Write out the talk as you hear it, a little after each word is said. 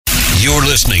You're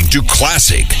listening to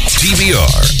Classic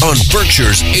TBR on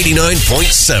Berkshire's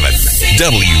 89.7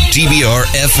 WTBR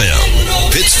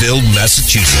FM, Pittsfield,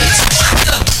 Massachusetts.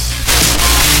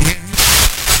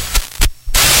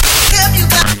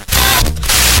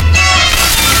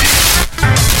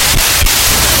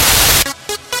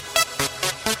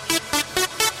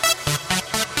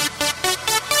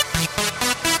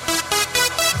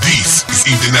 This is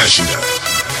International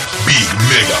Big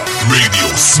Mega Radio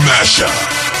Smasher.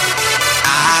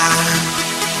 I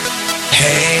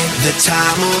had the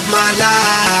time of my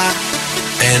life,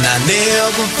 and I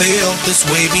never felt this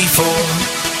way before.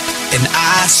 And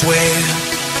I swear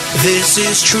this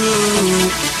is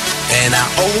true, and I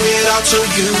owe it all to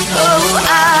you. Oh,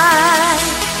 I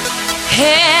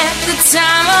had the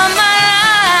time of my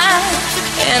life,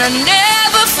 and I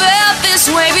never felt this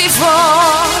way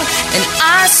before. And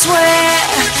I swear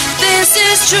this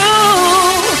is true,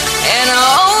 and I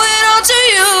owe it all to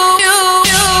you.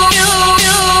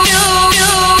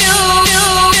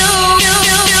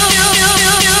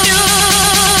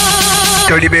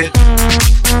 Dirty bit.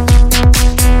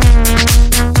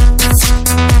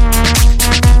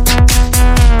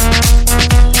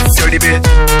 Dirty bit.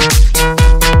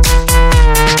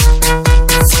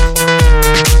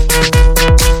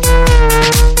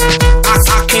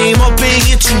 I came up in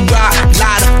here to rock,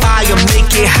 light a fire,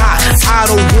 make it hot. I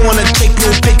don't wanna take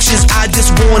no pictures, I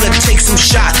just wanna take some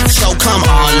shots. So come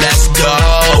on, let's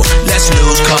go, let's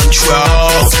lose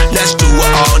control. Let's do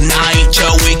it all night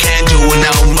till we can't do it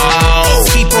no more.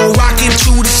 Keep on rocking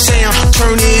to the sound,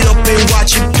 turn it up and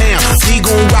watch it pound. We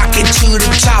gon' rock it to the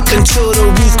top until the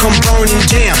roof come burning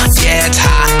down. Yeah, it's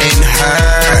hot in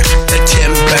her, the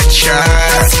temperature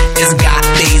has got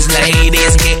these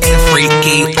ladies getting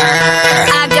freaky.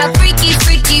 I got freaky,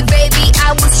 freaky, baby.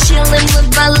 I was chillin'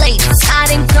 with my ladies. I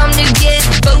didn't come to get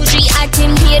bougie, I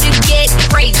came here to get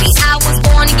crazy. I was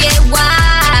born to get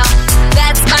wild,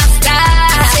 that's my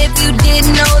style. If you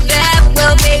didn't know that,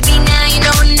 well, baby, now you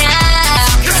know now.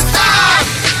 'Cause I'm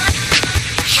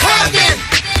having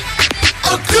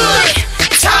a good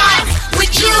time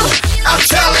with you, I'm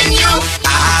telling you. I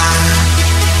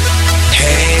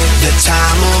had the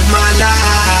time of my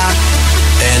life,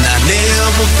 and I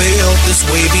never felt this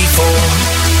way before.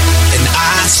 And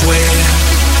I swear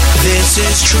this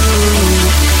is true,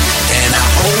 and I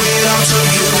owe it all to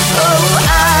you. Oh, I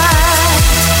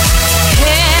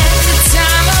had the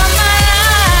time of my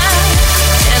life,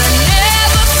 and I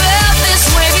never felt this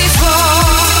way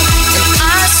before. And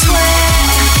I swear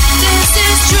this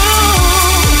is true,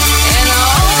 and I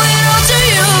owe it all to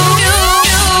you.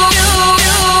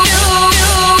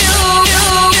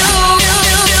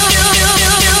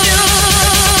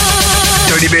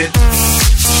 Dirty bit.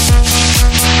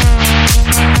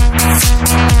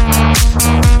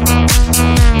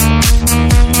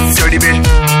 Dirty bit.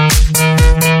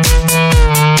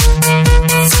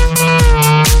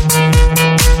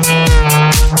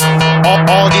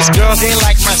 All these girls, they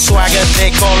like my swagger,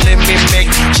 they calling me Mick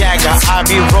Jagger. I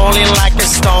be rolling like a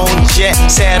stone jet,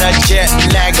 set a jet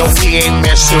lagger. We ain't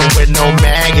messing with no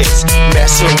maggots,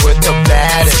 messing with the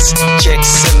baddest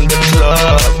chicks in the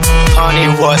club. Honey,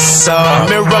 what's up?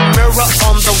 Mirror, mirror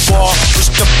on the wall, who's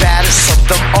the baddest of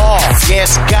them all? Yeah,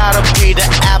 it's gotta be the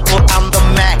Apple, I'm the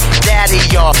Mac. Daddy,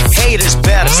 y'all haters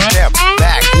better step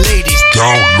back. Ladies,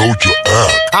 Download your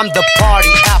app. I'm the party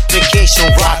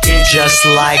application rocking just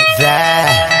like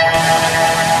that.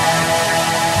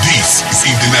 This is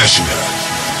International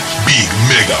Big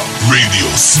Mega Radio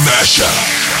Smasher.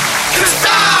 'Cause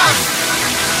I'm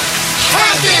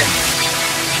having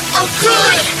a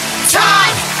good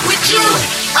time with you,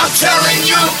 I'm telling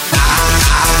you. I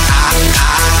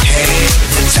had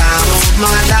the time of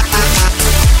my life,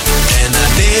 and I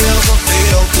never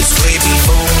felt this way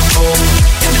before.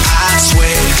 And I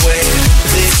swear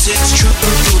this is true,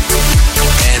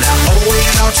 and I owe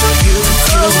it all to you.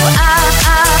 Oh, I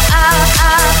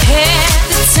had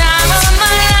the time of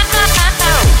my life,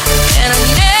 and I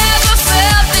never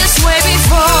felt this way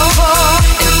before.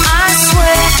 And I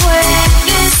swear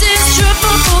this is true,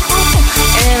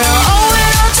 and I owe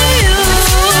it all to you.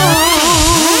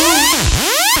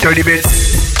 Dirty bit.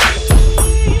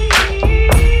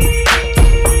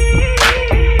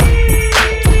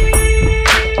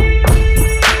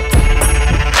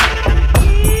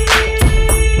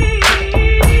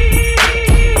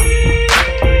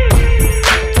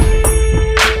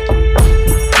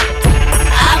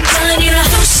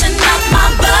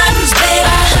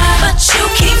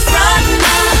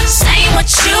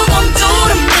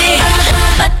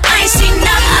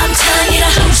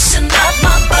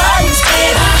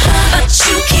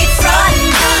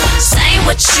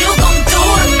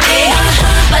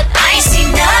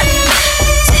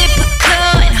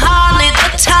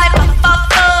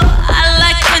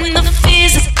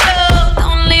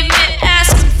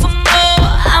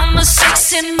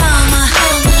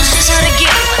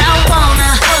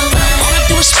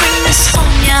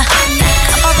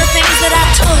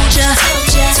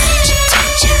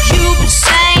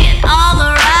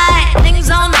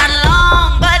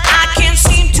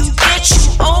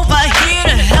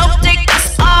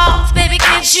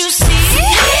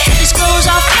 These clothes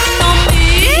are fitting on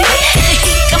me. The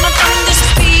heat coming from this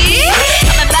speed.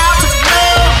 I'm about to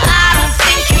blow. I don't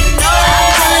think you know.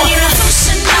 I'm telling you to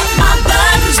loosen up my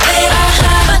buttons, baby.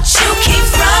 But you keep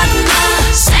frontin',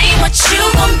 saying what you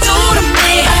gon' do to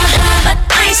me. But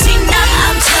I ain't seen nothing.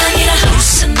 I'm telling you to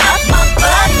loosen up my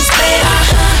buttons, baby.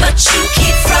 But you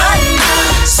keep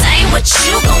frontin', saying what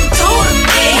you gon' do to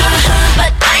me.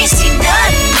 But I ain't seen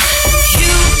nothing.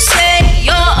 You say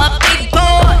you're a big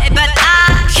boy, but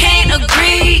I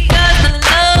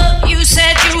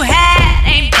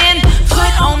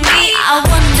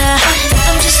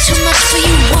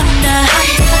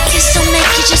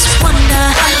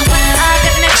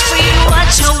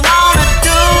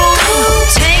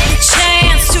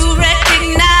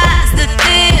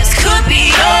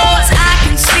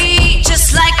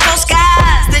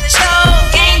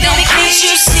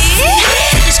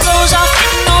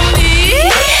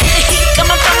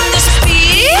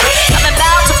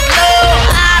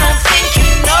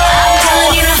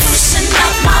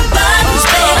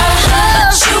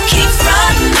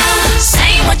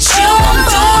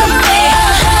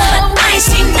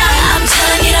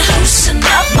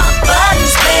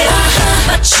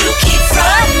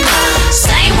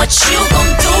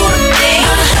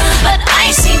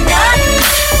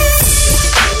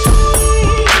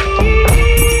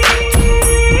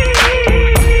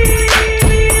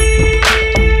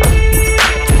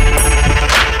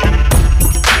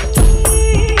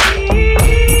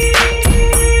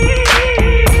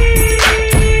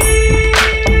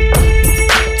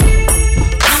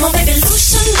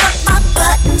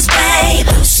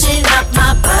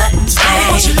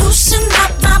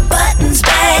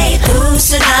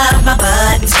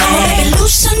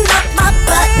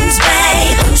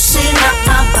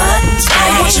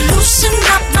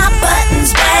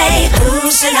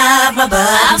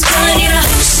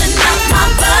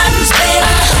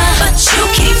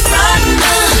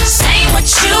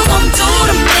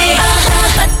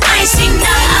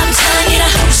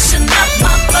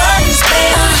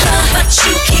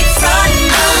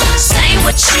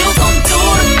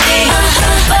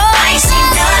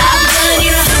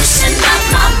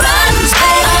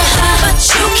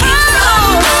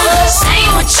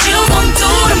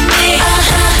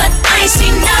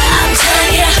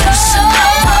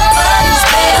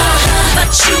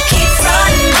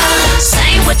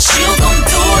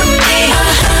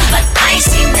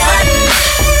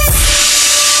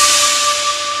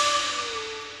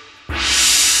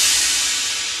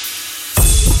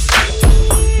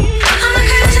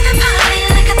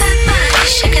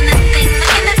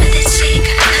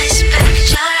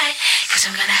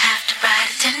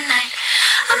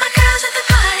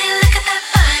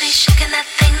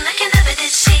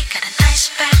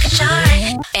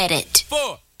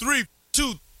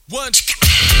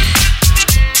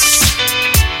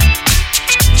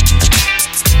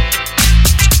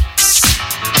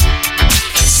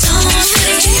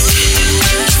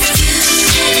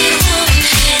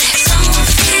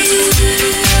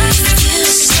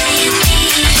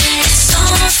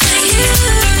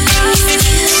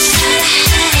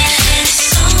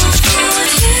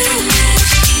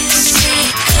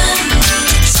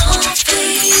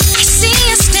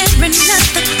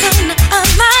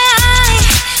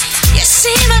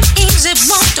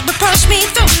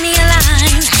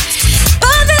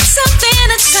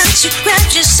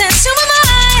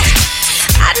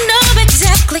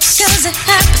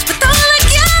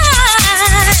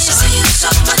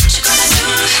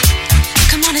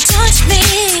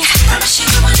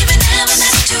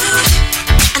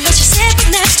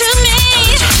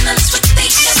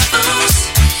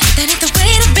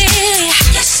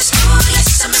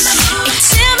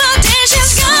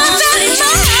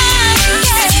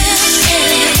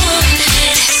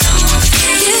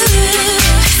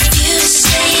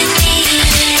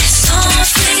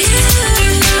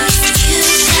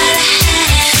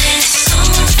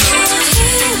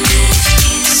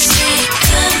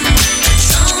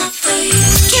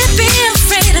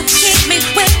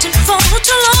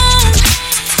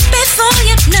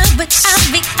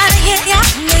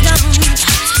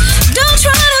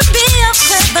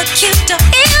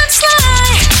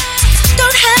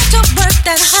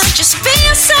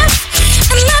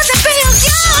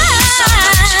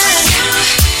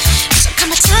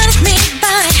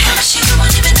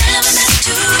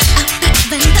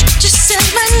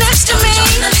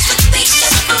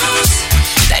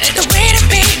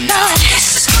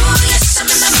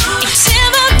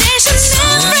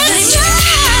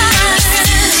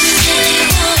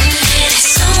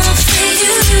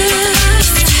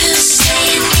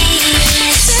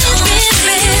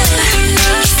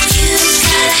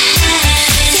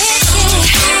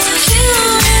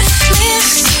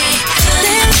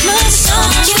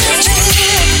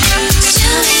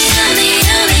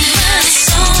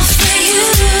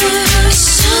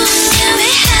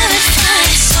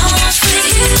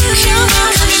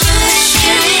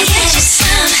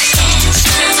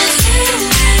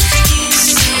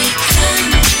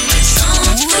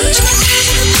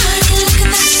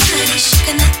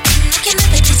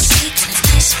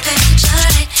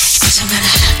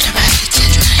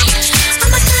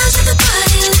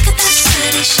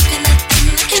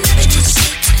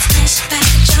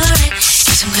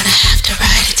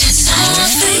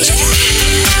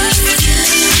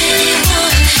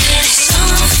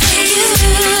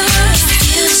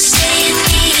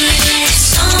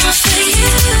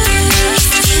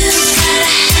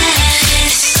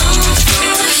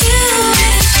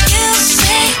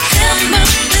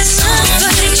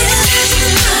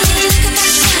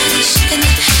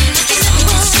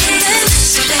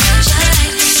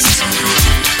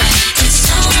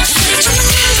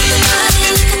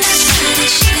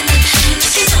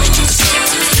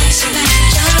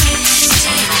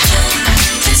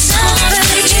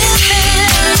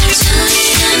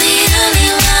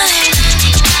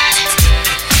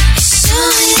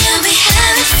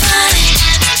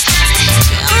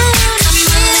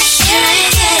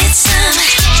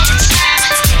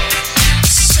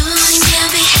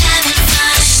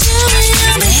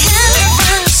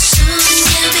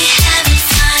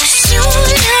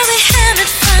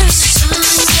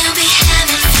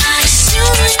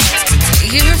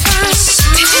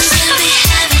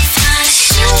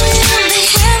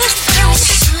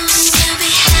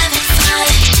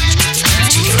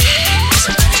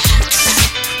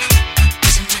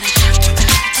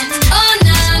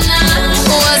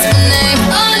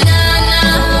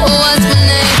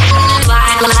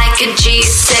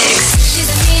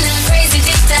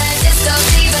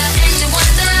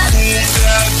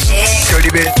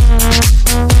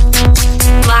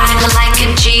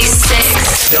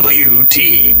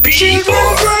WTBR.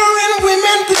 Children growing,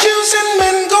 women producing,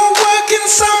 men go working,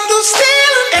 some do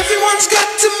stealing. Everyone's got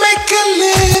to make a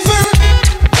living.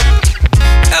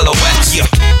 LOX, yeah.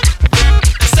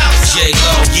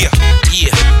 J-Lo, yeah,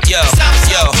 yo,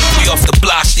 we off the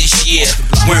block this year.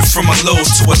 Went from a low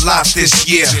to a lot this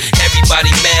year. Everybody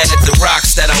mad at the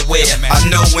rocks that I wear. I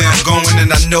know where I'm going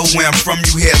and I know where I'm from.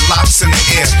 You hear locks in the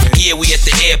air. Yeah, we at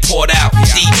the airport out.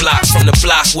 D-block from the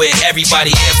block where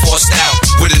everybody Air Forced out.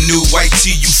 With a new white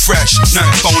tee, you fresh. Nothing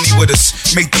phony with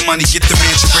us. Make the money, get the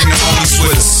mansion, bring the homies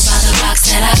with us. By the rocks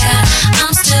that I got,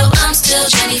 I'm still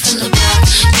Jenny from the block.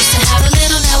 Used to have a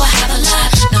little, now I have a lot.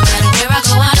 No matter where I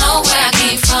go, I know where I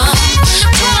came from.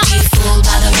 Don't be fooled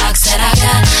by the rocks that I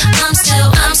got.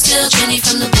 I'm still Jenny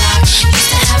from the block. Used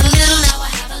to have a little, now I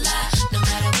have a lot. No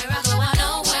matter where I go, I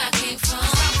know where I came from.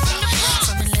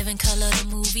 From In Living Color to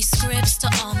movie scripts to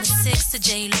all the six to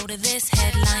J-Lo to this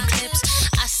headline clips.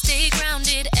 I stay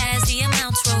grounded as the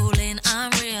amounts roll in.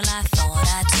 I'm real, I thought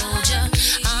I told ya.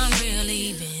 I'm real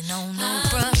even on no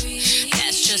bruh.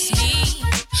 That's just me.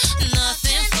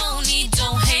 Nothing phony,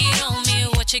 don't hate on me.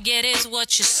 What you get is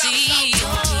what you see.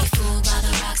 Don't be fooled by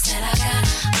the rocks that I got.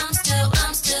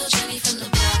 I'm still Jenny from the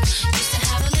block. Used to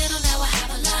have a little, now I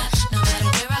have a lot. No matter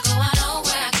where I go, I know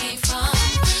where I came from.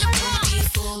 Don't be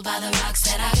fooled by the rocks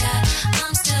that I got.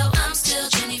 I'm still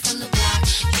Jenny from the block.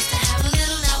 Used to have a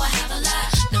little, now I have a lot.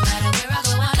 No matter where I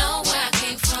go, I know where I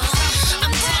came from.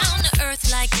 I'm down to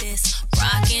earth like this,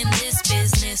 rocking this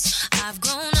business. I've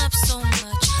grown up so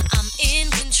much, I'm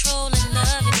in control and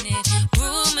loving it.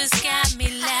 Rumors got me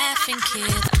laughing, kid.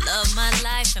 I love my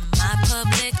life and my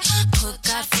public. Put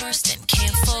God first and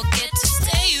can't forget to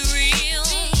stay real.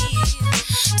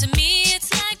 To me, it's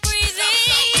like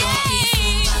breathing. Don't be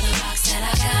fooled by the rocks that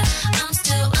I got. I'm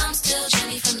still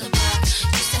Jenny from the block.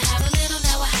 Used to have a little,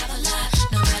 now I have a lot.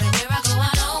 No matter where I go,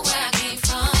 I know where I came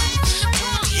from.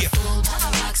 Don't be fooled by the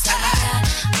rocks that I got.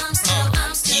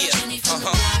 I'm still Jenny from the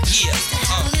block. Used to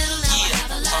have a little, now I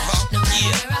have a lot. No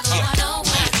matter where I go, I know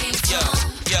where I came from.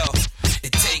 Yo,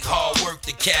 it take hard work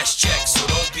to cash checks, so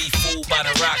don't be fooled by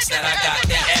the rocks that I got.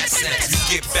 They assets. You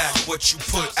get back what you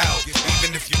put out.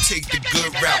 Even if you take the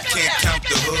good route, can't count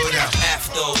the hood out.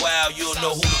 After a while, you'll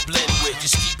know who to blend with.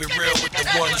 Just keep it real with the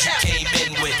ones you came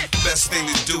in with. Best thing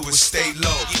to do is stay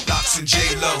low. Locks and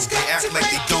J-Lo, they act like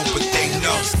they don't, but they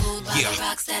know. Yeah. The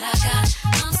rocks that I got.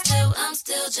 I'm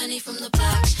still Jenny from the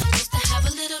block. Used to have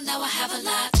a little, now I have a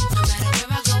lot. No matter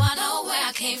where I go, I know where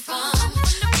I came from.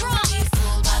 Don't be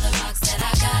fooled by the rocks that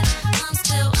I got. I'm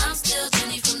still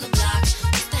Jenny from the block.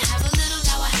 Used to have a little,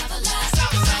 now I have a lot.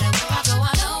 No matter where I go,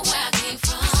 I know where I came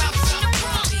from.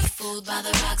 Don't be fooled by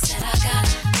the rocks that I got.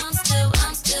 I'm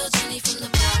still Jenny from the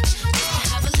block. Used to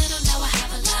have a little, now I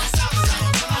have a lot. No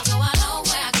matter where I go, I know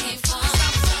where I came from.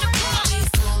 Don't be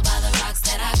fooled by the rocks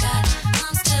that I got.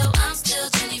 I'm still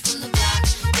Jenny from the block.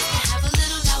 Used to have a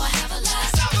little, now I have a lot.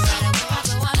 No matter where I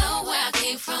go, I know where I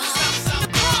came from.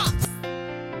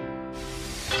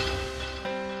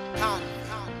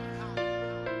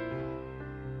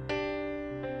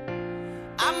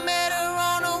 I met her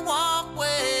on a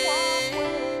walkway,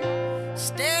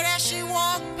 stared as she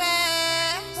walked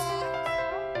past.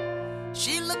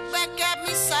 She looked back at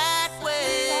me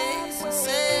sideways and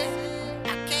said,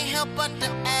 I can't help but to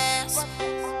ask.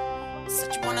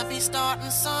 Said you wanna be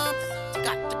starting something, you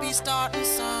got to be starting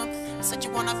something. Said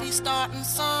you wanna be starting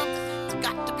something, you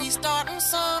got to be starting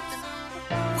something.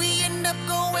 We end up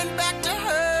going back to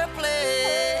her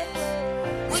place.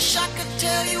 Wish I could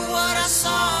tell you what I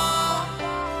saw.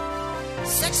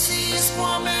 Sexiest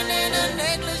woman in a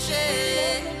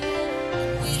negligee.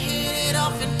 We hit it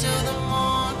off until the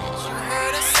morning. You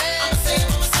heard her say, I'ma say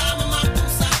I'ma say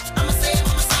I'ma say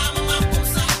I'ma say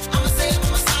I'ma say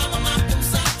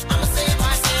I'ma say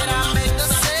I said I make her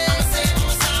say I'ma say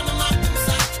I'ma say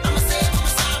I'ma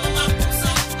say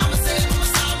I'ma say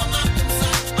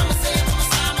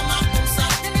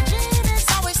Then the genius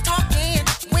always talking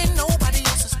when nobody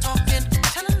else is talking.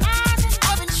 Telling lies and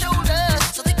rubbing shoulders,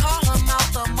 so they call her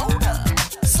mouth the motor.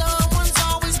 Someone's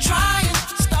always trying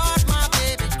to start my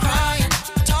baby crying.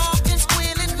 Talk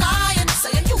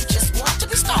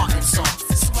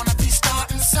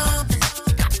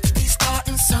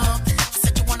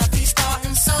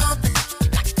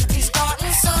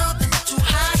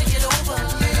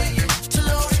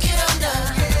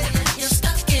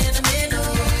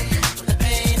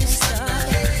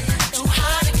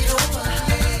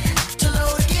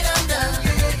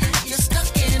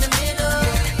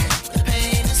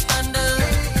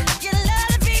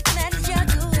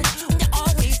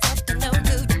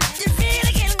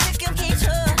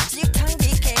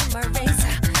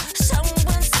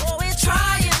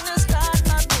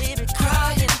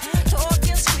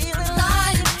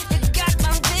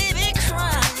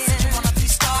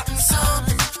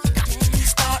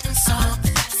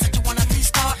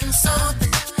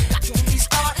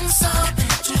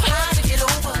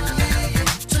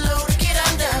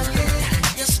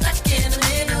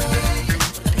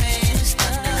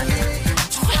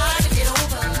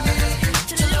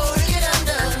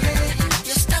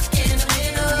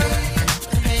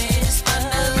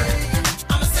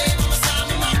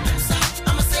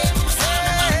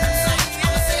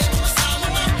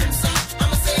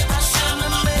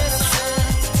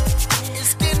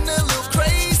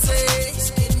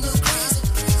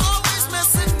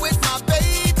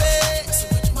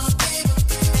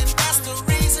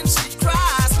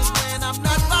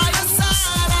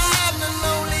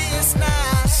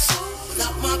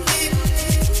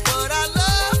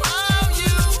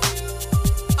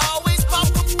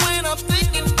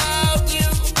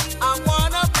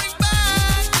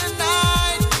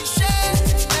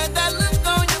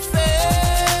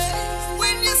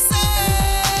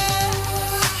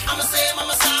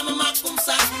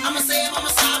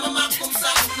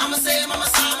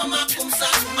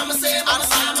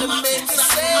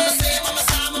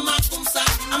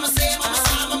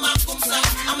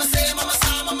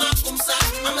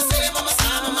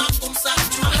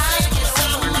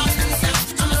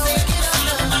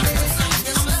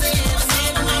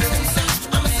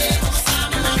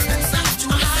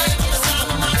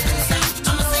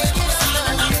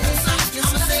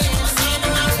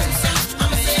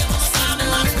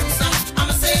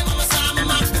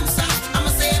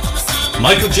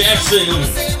Michael Jackson.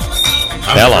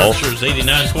 Hello. Berkshire's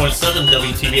 89.7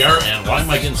 WTBR, and why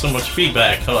am I getting so much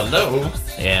feedback? Hello.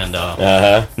 And,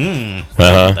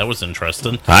 that was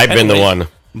interesting. I've been the one.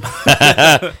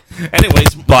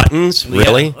 Anyways. Buttons?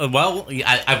 Really?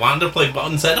 Yeah, I wanted to play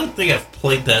Buttons. I don't think I've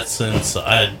played that since,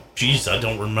 I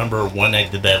don't remember when I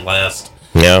did that last.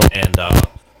 Yeah. And,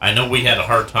 I know we had a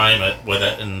hard time with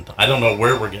it, and I don't know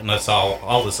where we're getting this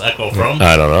all this echo from.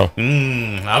 I don't know.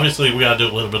 Obviously, we got to do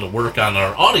a little bit of work on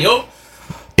our audio.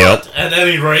 Yep. But at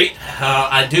any rate,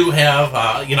 I do have,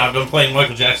 I've been playing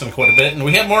Michael Jackson quite a bit, and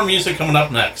we have more music coming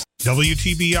up next.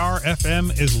 WTBR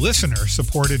FM is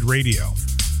listener-supported radio.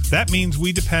 That means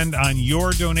we depend on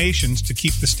your donations to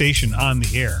keep the station on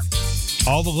the air.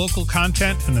 All the local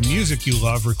content and the music you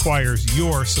love requires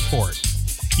your support.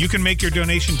 You can make your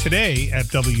donation today at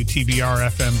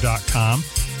WTBRFM.com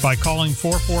by calling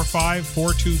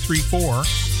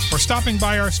 445-4234 or stopping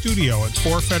by our studio at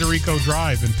 4 Federico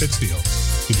Drive in Pittsfield.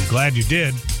 You'll be glad you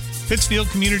did. Pittsfield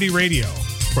Community Radio,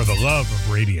 for the love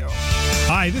of radio.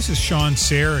 Hi, this is Sean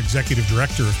Sayre, Executive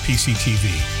Director of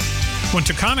PCTV. When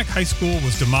Taconic High School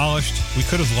was demolished, we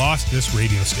could have lost this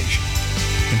radio station.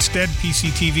 Instead,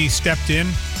 PCTV stepped in,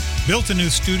 built a new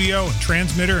studio and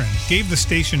transmitter, and gave the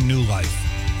station new life.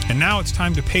 And now it's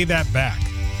time to pay that back.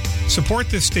 Support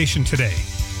this station today.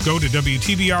 Go to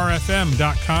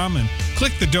WTBRFM.com and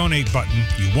click the donate button.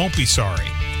 You won't be sorry.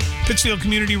 Pittsfield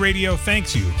Community Radio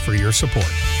thanks you for your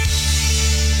support.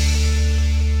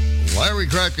 Larry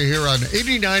Cracker here on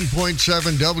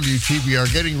 89.7 WTBR,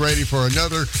 getting ready for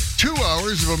another 2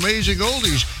 hours of amazing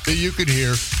oldies that you can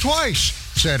hear twice.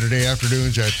 Saturday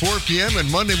afternoons at 4 p.m.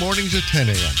 and Monday mornings at 10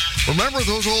 a.m. Remember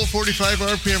those old 45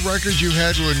 RPM records you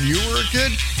had when you were a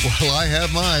kid? Well, I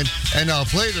have mine, and I'll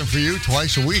play them for you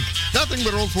twice a week. Nothing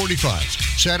but old 45s.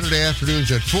 Saturday afternoons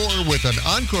at 4 with an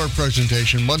encore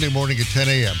presentation Monday morning at 10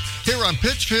 a.m. here on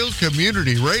Pittsfield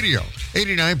Community Radio,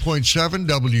 89.7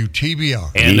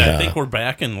 WTBR. And I think we're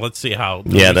back, and let's see how...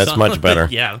 Yeah, that's much better.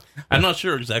 Yeah, I'm not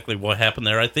sure exactly what happened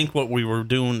there. I think what we were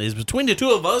doing is between the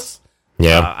two of us,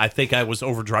 I think I was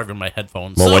overdriving my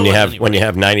headphones. Well, when you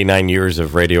have 99 years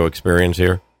of radio experience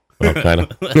here, well, kind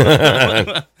of.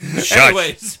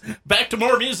 Anyways, back to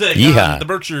more music. Yeehaw. On the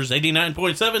Berkshires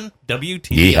 89.7 WTBR.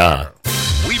 Yeehaw.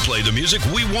 We play the music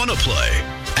we want to play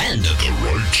and at the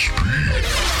right speed.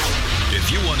 If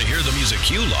you want to hear the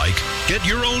music you like, get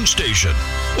your own station.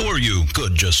 Or you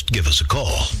could just give us a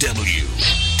call.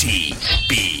 WTBR.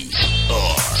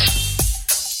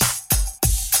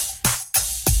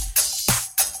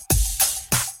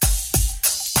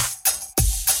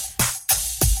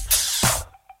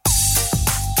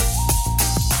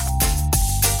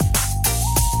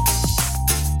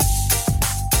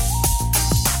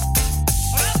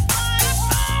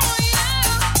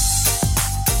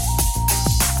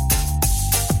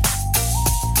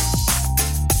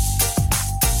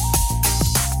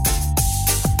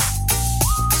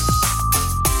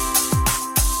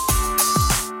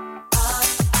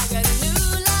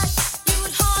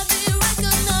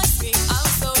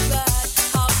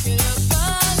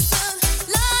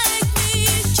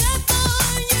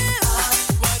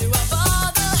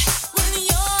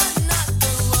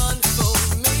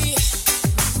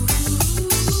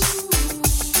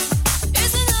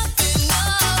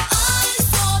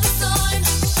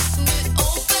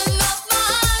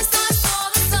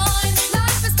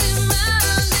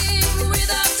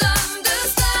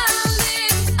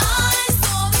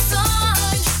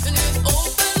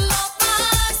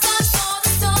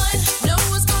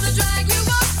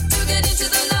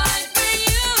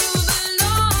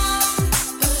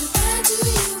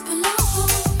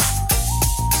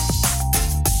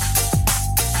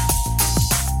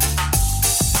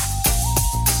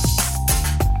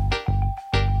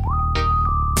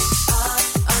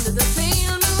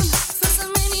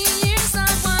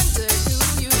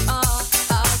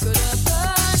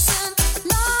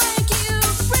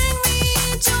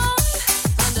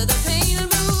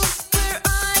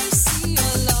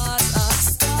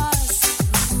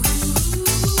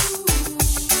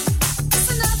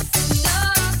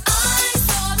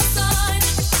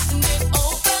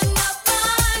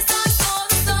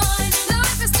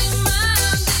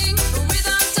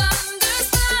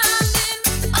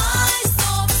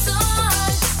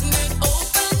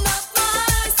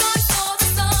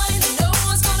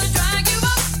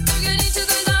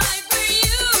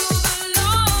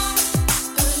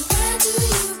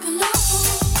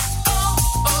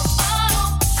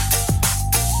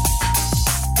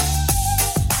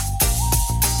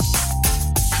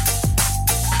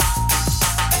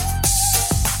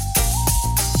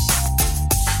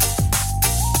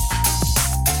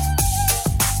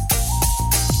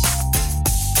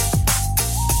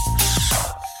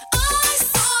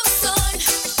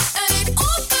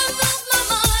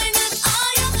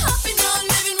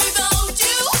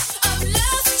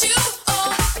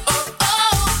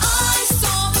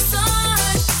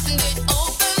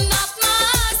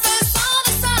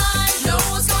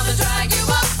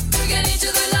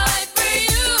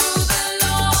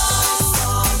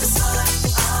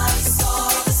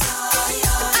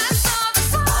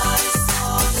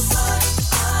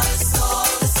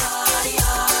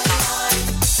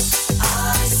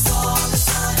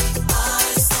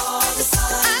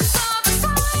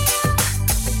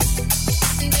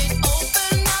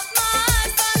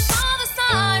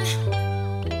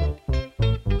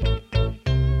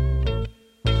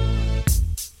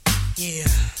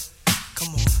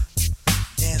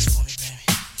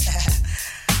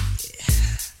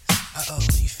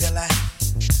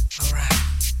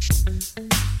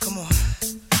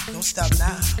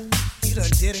 done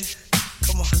did it.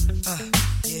 Come on,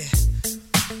 yeah.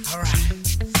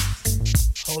 Alright.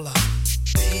 Hold up.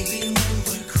 Baby, when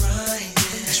we're crying,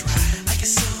 that's right. I get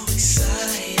so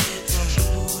excited.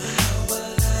 Oh, how I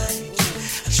like it.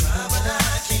 I try, but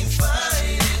I can't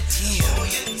fight it. Oh,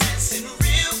 you're dancing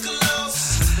real close.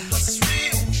 But it's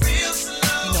real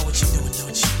slow. You know what you're doing,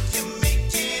 don't you? You're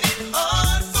making it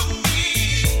hard for me.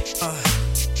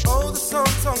 Oh, the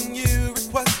song's on you.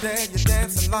 Requested you're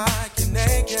dancing like you're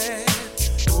naked.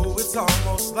 Oh, it's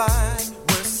almost like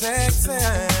we're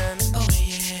sexing. Oh,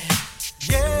 yeah.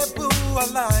 Yeah, boo, I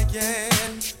like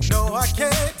it. No, I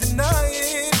can't deny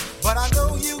it. But I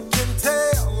know you can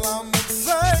tell I'm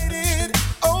excited.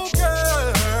 Oh,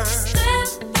 girl.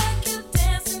 Step back, you're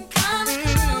dancing kinda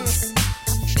close. I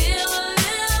feel a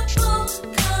little pull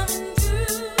coming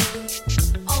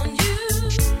through on you.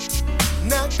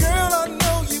 Now, girl, I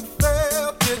know you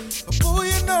felt it. But boo,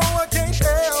 you know I can't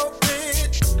help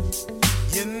it.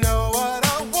 You know what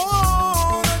I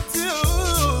wanna do.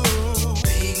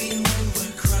 Baby, when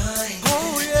we're crying,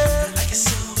 oh yeah, I get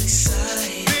so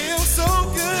excited. Feel so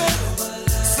good,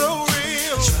 so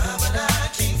real. Try, but I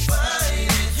can't fight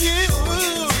it. You,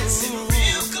 you're dancing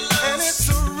real close. and it's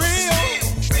a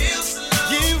real slow.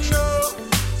 you know,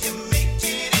 You're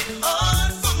making it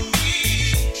hard for me.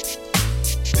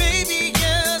 Baby,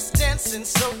 just dancing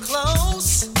so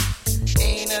close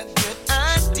ain't a good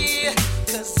idea.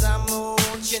 'Cause I'm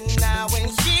on you now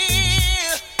and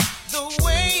here. The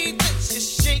way that you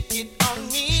shake it on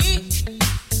me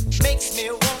makes me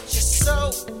want you so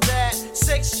bad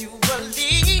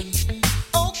sexually.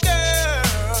 Oh,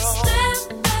 girl.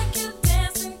 Step back, you're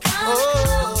dancing kinda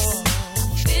close.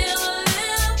 I feel a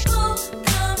little pull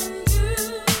coming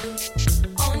through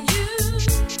on you.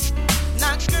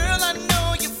 Now, girl, I know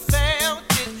you felt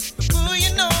it. But boo,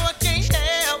 you know I can't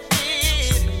help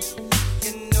it.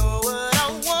 You know what I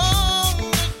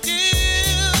wanna do.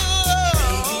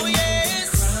 Oh, yes.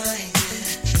 Crying,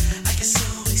 I get so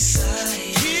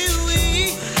excited.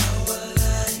 Kiwi. How I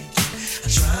like it. I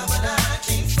try, but I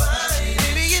can't fight it.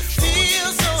 Baby, it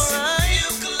feels alright.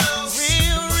 Real close.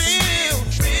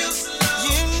 Real slow.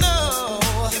 You know.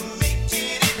 You're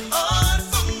making it hard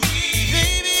for me.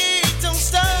 Baby, don't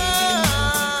stop.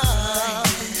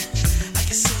 I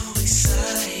get so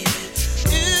excited.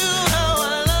 Ooh, how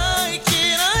I like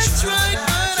it. I tried,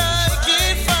 but I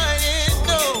can't find it.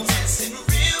 No. You're dancing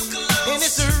real close. And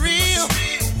it's a real,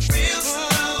 real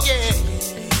slow. yeah.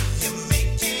 You're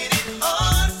making it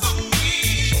hard for me.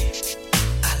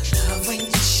 I love when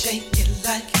you shake it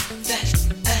like that.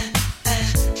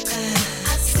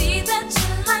 I see that you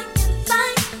like it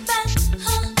like that.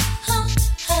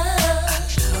 I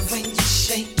love when you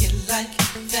shake it like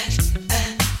that.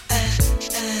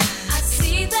 I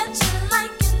see that you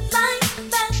like it like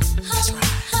that.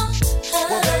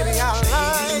 Well, baby, I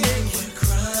like We're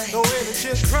crying. the way that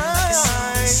you cry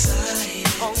Excited.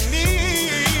 on me.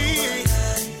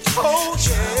 Oh,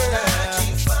 yeah.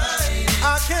 I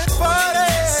can't fight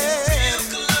it.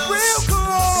 Real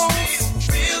close.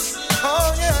 Real slow.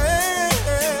 Oh,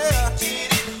 yeah.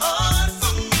 Get it hard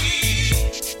for me.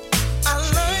 I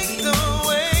like the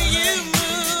way you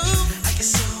move. I get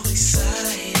so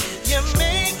excited. You're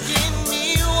making me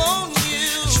want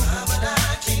you. Try, but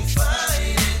I can't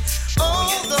fight it. Oh,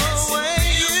 the way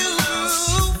you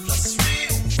move. Plus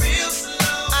real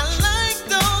slow. I like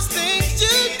those things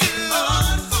you do.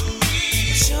 Hard for me.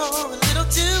 But you're a little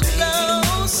too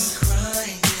close.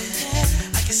 Crying.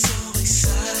 I get so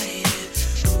excited.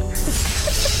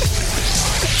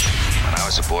 When I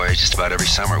was a boy, just about every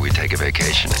summer we'd take a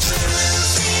vacation.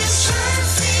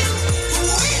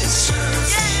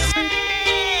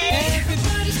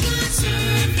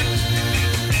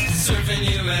 Surfing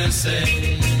USA.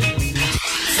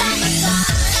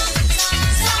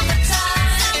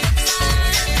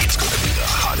 It's gonna be the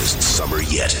hottest summer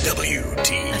yet.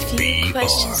 WTBR. A few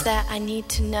questions that I need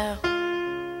to know.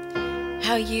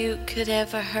 How you could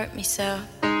ever hurt me so.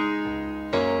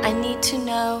 I need to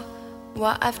know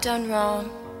what I've done wrong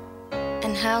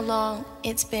and how long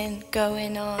it's been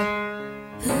going on.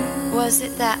 Was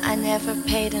it that I never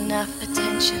paid enough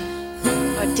attention?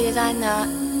 Or did I not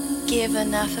give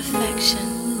enough affection?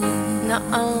 Not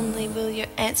only will your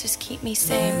answers keep me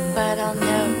sane, but I'll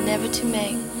know never to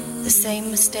make the same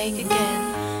mistake again.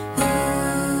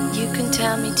 You can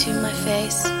tell me to my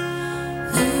face,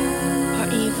 or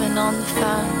even on the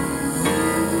phone.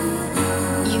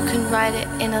 You can write it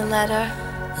in a letter.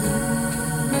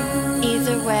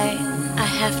 Either way, I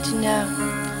have to know.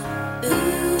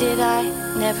 Did I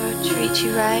never treat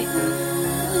you right?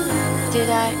 Did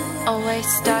I always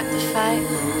start the fight?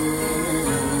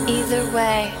 Either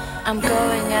way, I'm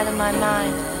going out of my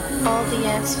mind. all the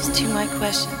answers to my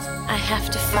questions I have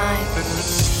to find.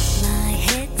 My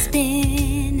head's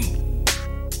spinning.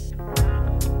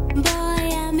 Boy,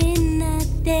 I'm in a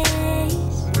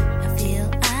daze. I feel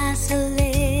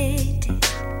isolated.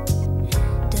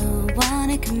 Don't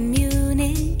wanna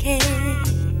communicate.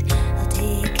 I'll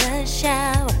take a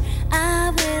shower.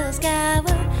 I will scour.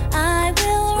 I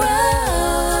will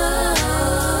run.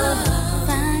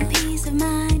 Find peace of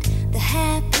mind, the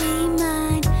happy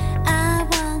mind I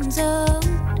once owned.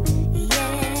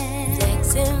 Yeah.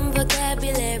 Flexing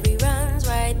vocabulary runs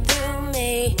right through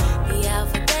me. The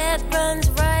alphabet runs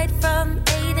right from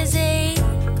A to Z.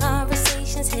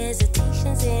 Conversations,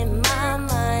 hesitations in my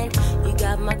mind. You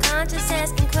got my conscience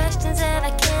asking questions that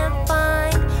I can't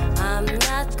find. I'm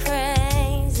not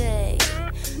crazy.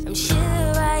 I'm sure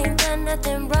I ain't done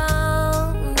nothing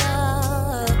wrong.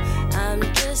 No, I'm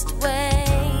just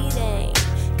waiting.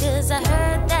 'Cause I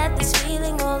heard that this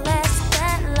feeling won't last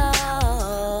that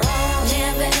long.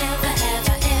 Never, ever, have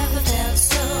I ever felt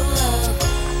so low.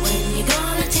 When you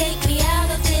gonna take me out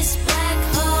of this black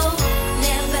hole?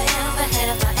 Never, ever,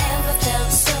 have I ever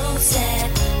felt so sad.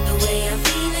 The way I'm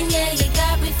feeling, yeah, you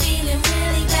got me feeling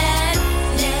really bad.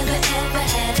 Never, ever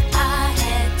had I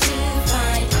had to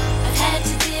find. I've had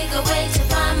to dig away to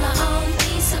find my own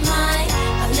peace of mind.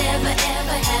 I've never,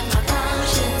 ever had my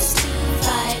conscience to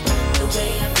fight. The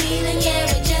way I'm feeling,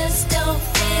 yeah, it just don't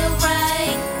feel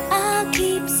right. I'll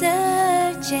keep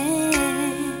searching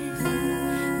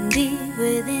deep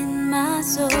within my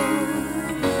soul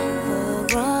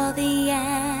for all the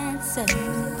answers.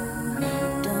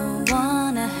 Don't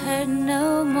wanna hurt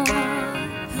no more.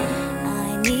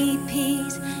 I need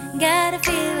peace, gotta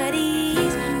feel at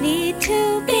ease. Need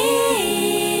to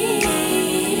be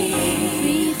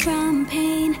free from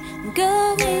pain,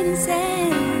 go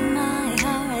insane. My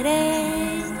heart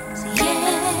aches,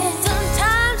 yeah.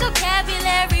 Sometimes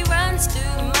vocabulary runs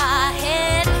through my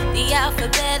head. The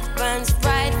alphabet runs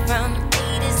right from A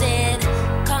to Z.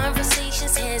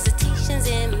 Conversations, hesitations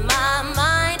in my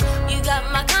mind. You got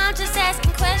my conscience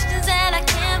asking questions that I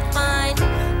can't find.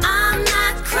 I'm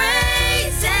not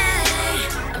crazy.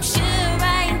 I'm sure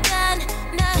I ain't done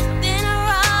nothing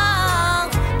wrong.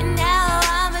 And now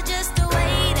I'm just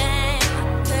waiting.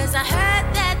 'Cause I heard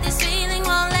that this feeling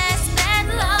won't last that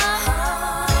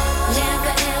long.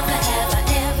 Never, ever, have I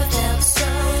ever felt so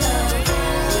low.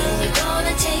 When you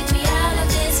gonna take me out of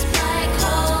this black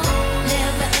hole?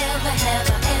 Never, ever, have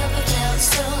I ever felt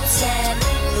so sad.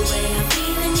 The way I'm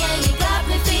feeling, yeah, you got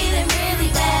me feeling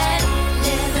really bad.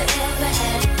 Never, ever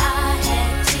had I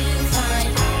had to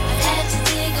find. I've had to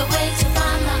dig away to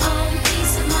find my own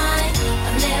peace of mind.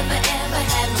 I've never, ever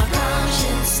had my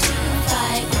conscience to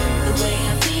fight. The way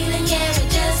I'm feeling, yeah, it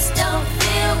just don't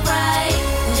feel right.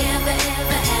 Never,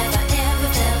 ever have I ever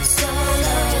felt so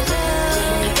low.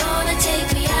 When you gonna take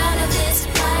me out of this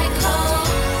black hole?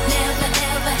 Never,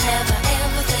 ever have I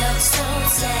ever felt so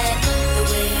sad. The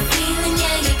way I'm feeling,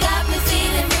 yeah, you got me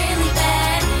feeling really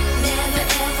bad. Never,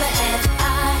 ever have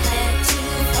I had to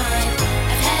find.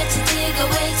 I've had to dig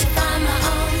away to find my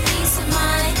own peace of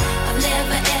mind. I've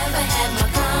never, ever had my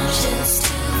conscience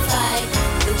to fight.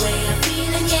 The way I'm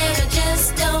feeling, yeah, it just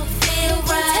don't feel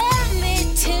right. Tell me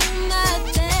to my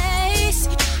face.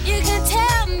 You can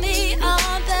tell me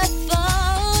on the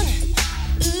phone.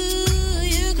 Ooh,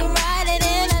 you can write it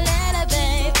in a letter,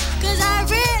 babe. 'Cause I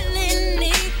really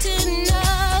need to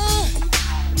know.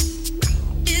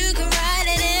 You can write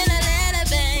it in a letter,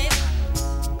 babe.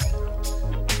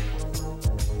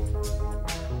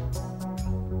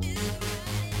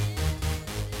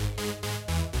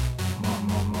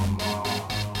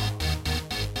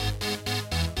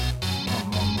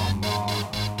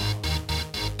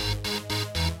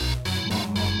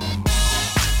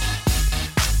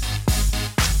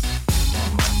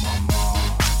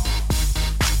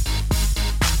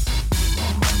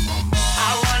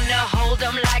 I wanna hold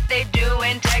them like they do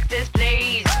in Texas,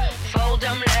 please. Fold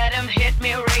them, let them hit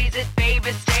me, raise it,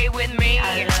 baby, stay with me.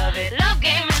 I love it. Love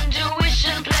game,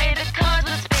 intuition, play the cards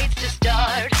with spades to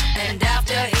start. And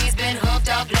after he's been hooked,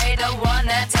 I'll play the one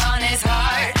that's on his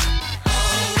heart.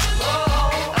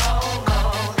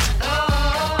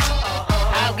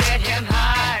 I'll get him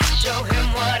hot, show him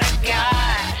what I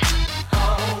got.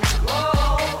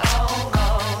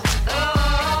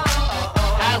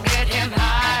 I'll get him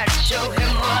hot, show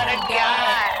him what I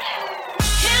got.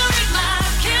 He'll read my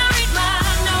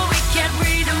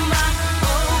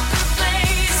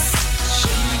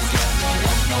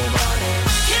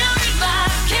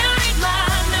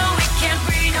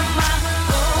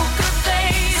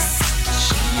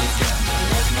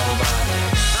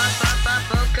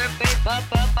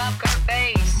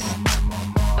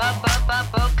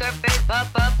poker face,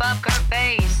 poker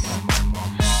face.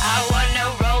 I wanna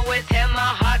roll with him, a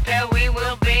hot pair we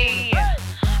will be.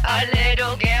 A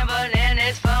little gambling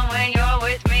is fun when you're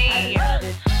with me.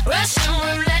 Russian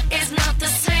roulette is not the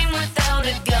same without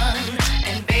a gun.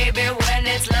 And baby, when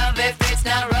it's love, if it's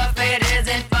not rough, it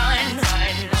isn't fun.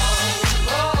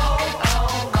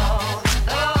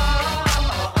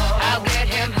 I'll get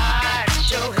him hot,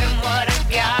 show him what I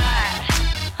got.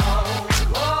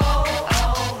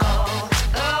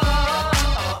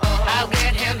 I'll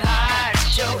get him hot,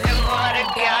 show him what I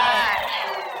got.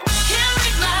 Can't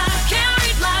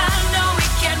read mine, no, we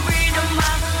can't read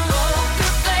my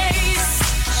poker face.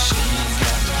 She's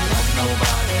got no love,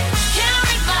 nobody. Can't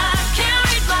read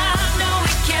mine, no,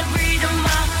 we can't read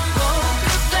my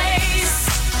poker face.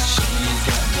 She's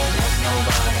got no love,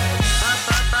 nobody.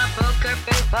 Poker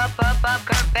face,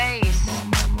 poker face.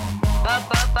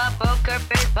 Poker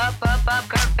face,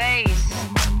 poker face.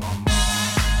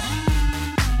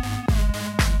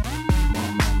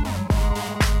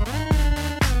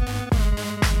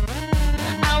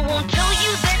 I won't tell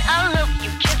you that I love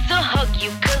you, kiss or hug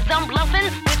you, 'cause I'm bluffing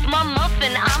with my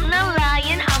muffin. I'm not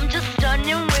lying, I'm just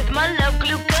stunning with my love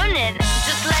glue gunning.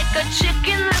 Just like a chick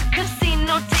in the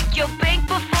casino, take your bank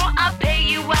before I pay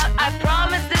you out. I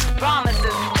promise this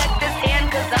promises. Check this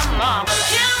hand 'cause I'm marvelous.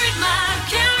 Can't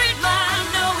read mine,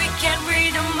 no, we can't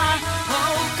read my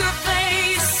poker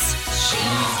face.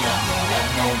 She's got no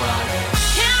love, nobody.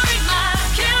 Can't read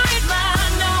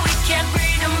mine, no, we can't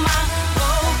read my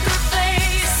poker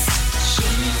face.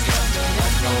 She's got no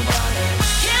love, nobody.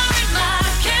 Can't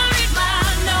read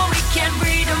mine, no, we can't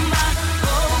read my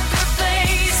poker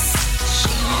face.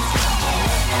 She's got no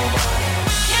love, nobody.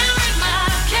 Can't read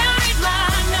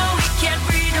mine, no, we can't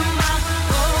read my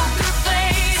poker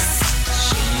face.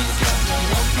 She's got no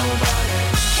love, nobody.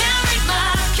 Can't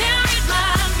read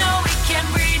mine, no, we can't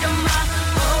read my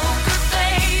poker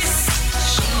face.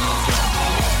 She's got no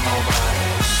love, nobody.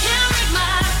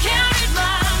 Can't read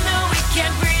mine, no, we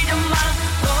can't read my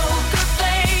poker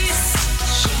face.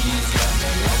 She's got no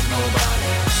love,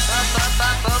 nobody.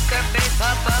 Poker face,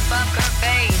 poker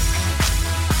face.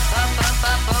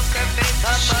 Poker face,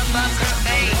 poker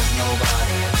face.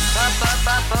 Nobody.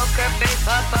 Poker face,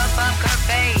 poker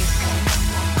face.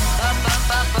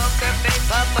 Poker face,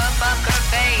 poker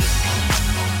face.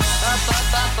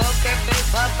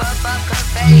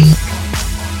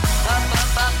 Poker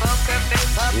face, poker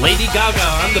face. Lady Gaga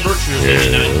on the Berkshires,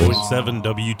 89.7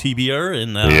 WTBR,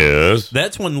 and Yes.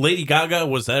 that's when Lady Gaga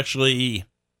was actually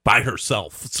by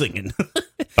herself singing.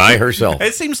 By herself.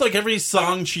 It seems like every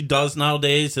song she does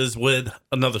nowadays is with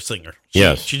another singer.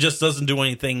 Yes. She just doesn't do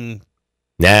anything.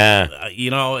 Nah.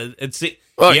 It's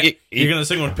Well, you're going to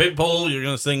sing with Pitbull. You're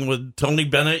going to sing with Tony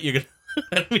Bennett. You're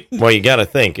going. Well, you got to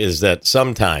think is that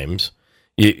sometimes,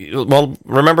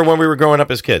 remember when we were growing up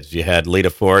as kids, you had Lita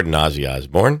Ford and Ozzy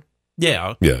Osbourne.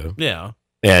 Yeah. Yeah.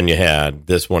 And you had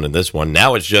this one and this one.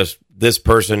 Now it's just this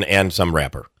person and some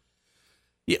rapper.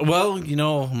 Yeah, well,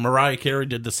 Mariah Carey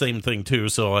did the same thing too,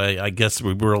 so I guess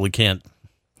we really can't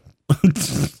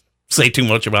say too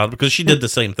much about it because she did the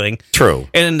same thing. True.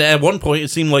 And at one point, it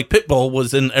seemed like Pitbull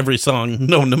was in every song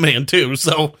known to man too.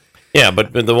 So yeah,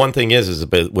 but the one thing is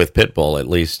with Pitbull, at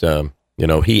least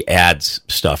he adds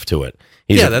stuff to it.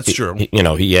 That's true.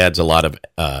 He adds a lot of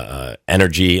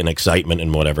energy and excitement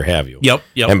and whatever have you. Yep.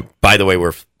 And by the way,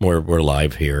 we're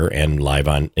live here and live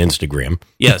on Instagram.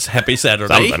 Yes, happy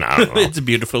Saturday. It's a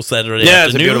beautiful Saturday. Yeah, afternoon,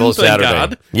 it's a beautiful thank Saturday.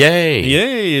 God.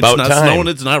 Yay! It's About not time. snowing.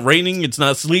 It's not raining. It's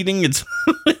not sleeting. It's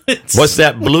What's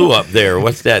that blue up there?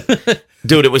 What's that,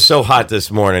 dude? It was so hot this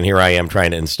morning. Here I am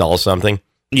trying to install something.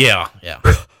 Yeah.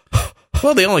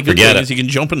 Well, the only good thing is you can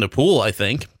jump in the pool. I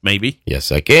think maybe.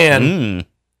 Yes, I can.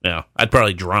 Yeah, I'd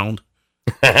probably drown.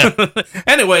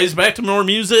 Anyways, back to more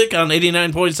music on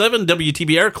 89.7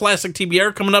 WTBR, Classic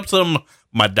TBR. Coming up, some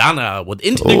Madonna with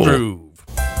Into the Groove.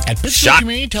 At Pittsfield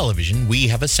Community Television, we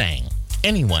have a saying: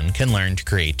 anyone can learn to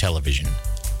create television.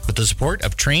 With the support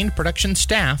of trained production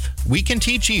staff, we can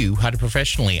teach you how to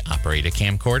professionally operate a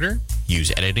camcorder,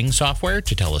 use editing software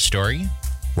to tell a story,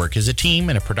 work as a team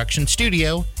in a production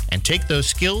studio, and take those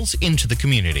skills into the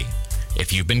community.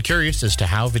 If you've been curious as to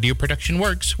how video production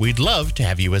works, we'd love to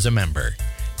have you as a member.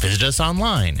 Visit us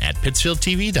online at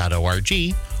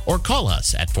pittsfieldtv.org or call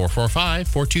us at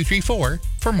 445-4234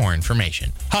 for more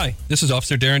information. Hi, this is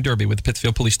Officer Darren Derby with the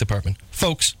Pittsfield Police Department.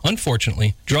 Folks,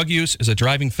 unfortunately, drug use is a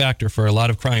driving factor for a lot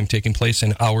of crime taking place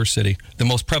in our city, the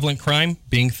most prevalent crime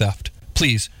being theft.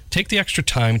 Please, take the extra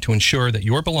time to ensure that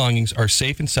your belongings are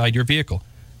safe inside your vehicle.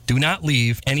 Do not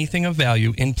leave anything of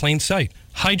value in plain sight.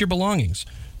 Hide your belongings.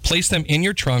 Place them in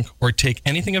your trunk or take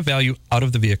anything of value out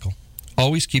of the vehicle.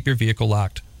 Always keep your vehicle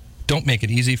locked. Don't make it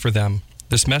easy for them.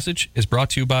 This message is brought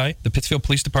to you by the Pittsfield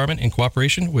Police Department in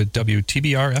cooperation with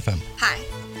WTBR FM. Hi,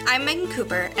 I'm Megan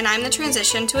Cooper, and I'm the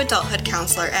Transition to Adulthood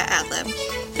Counselor at AdLib.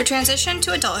 The Transition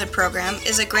to Adulthood program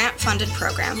is a grant-funded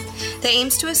program that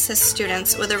aims to assist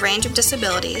students with a range of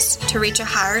disabilities to reach a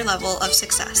higher level of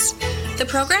success. The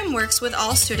program works with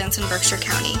all students in Berkshire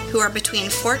County who are between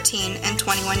 14 and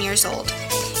 21 years old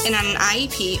and on an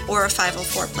IEP or a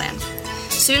 504 plan.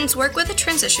 Students work with a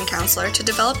transition counselor to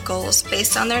develop goals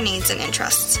based on their needs and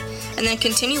interests, and then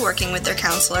continue working with their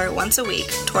counselor once a week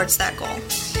towards that goal.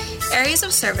 Areas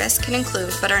of service can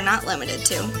include, but are not limited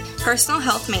to, personal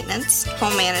health maintenance,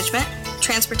 home management,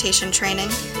 transportation training,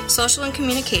 social and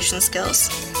communication skills,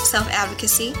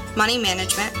 self-advocacy, money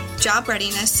management, job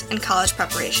readiness, and college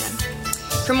preparation.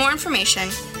 For more information,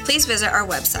 please visit our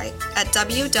website at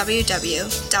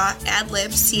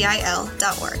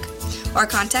www.adlibcil.org or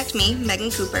contact me,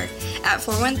 Megan Cooper, at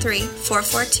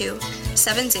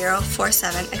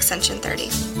 413-442-7047, extension 30.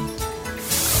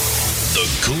 The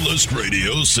coolest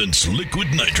radio since liquid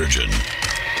nitrogen.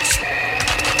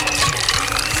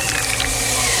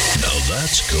 Now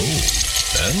that's cool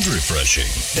and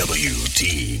refreshing.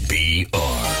 WTBR.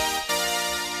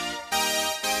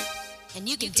 And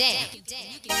you can dance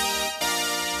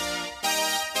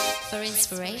for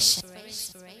inspiration.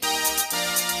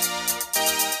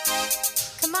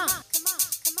 Come on.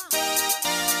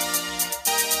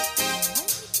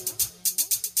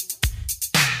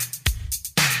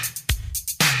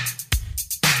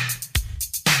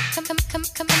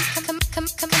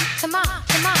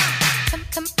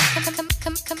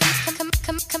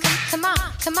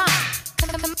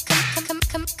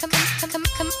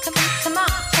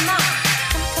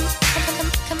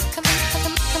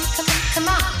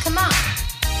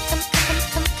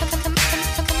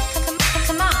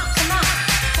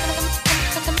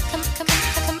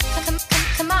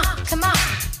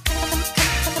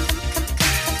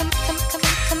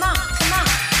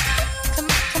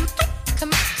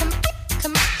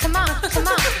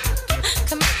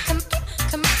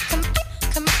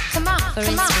 For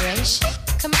inspiration.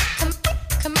 Come on.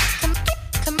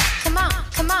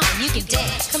 You can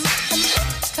dance. Come on.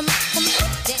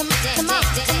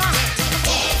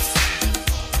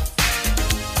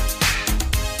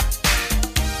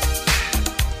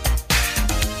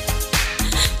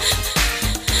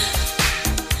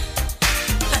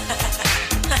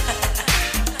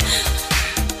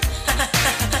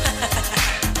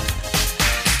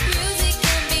 Music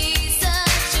can be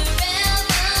such a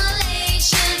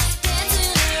revelation.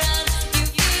 Dancing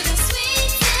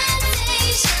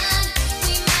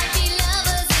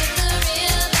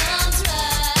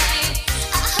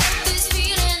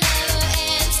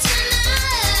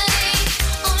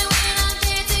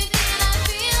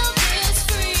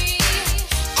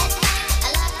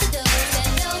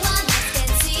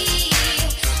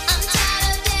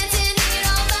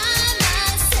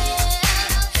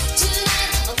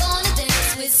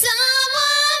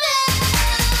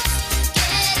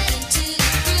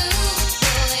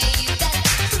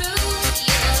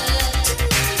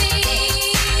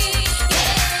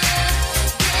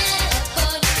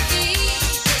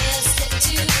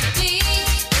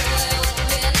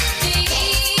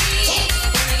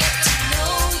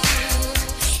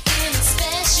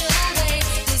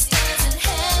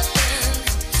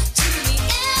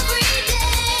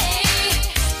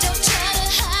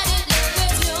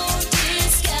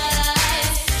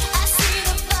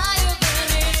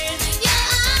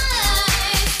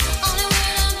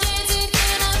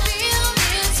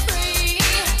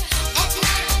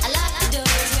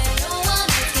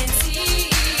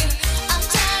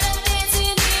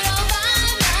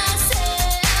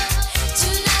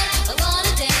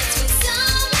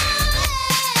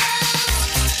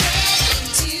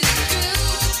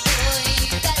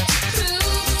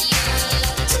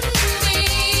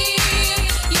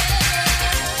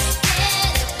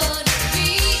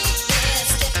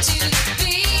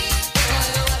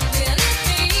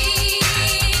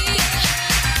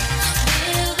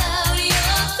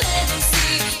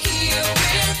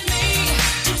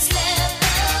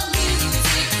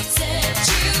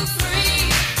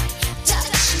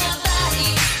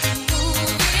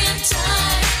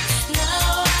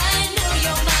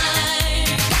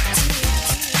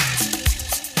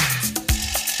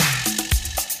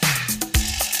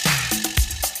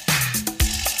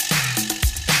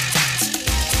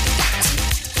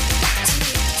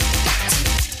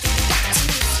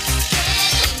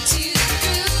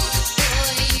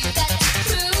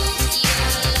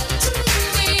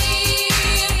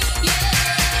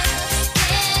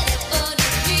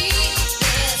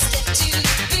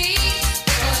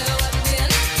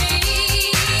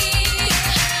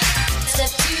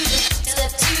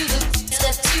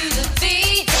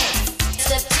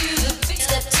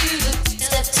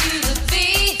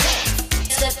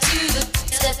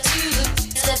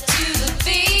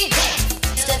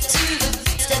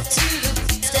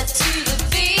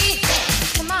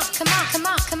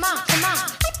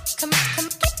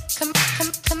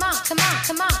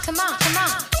come on, come on,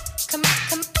 come on,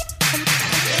 come on, come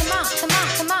on, come on,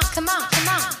 come on, come on, come on, come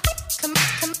on, come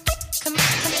on, come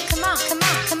on, come on, come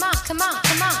on, come on, come on,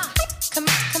 come on, come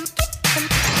on, come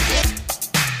on.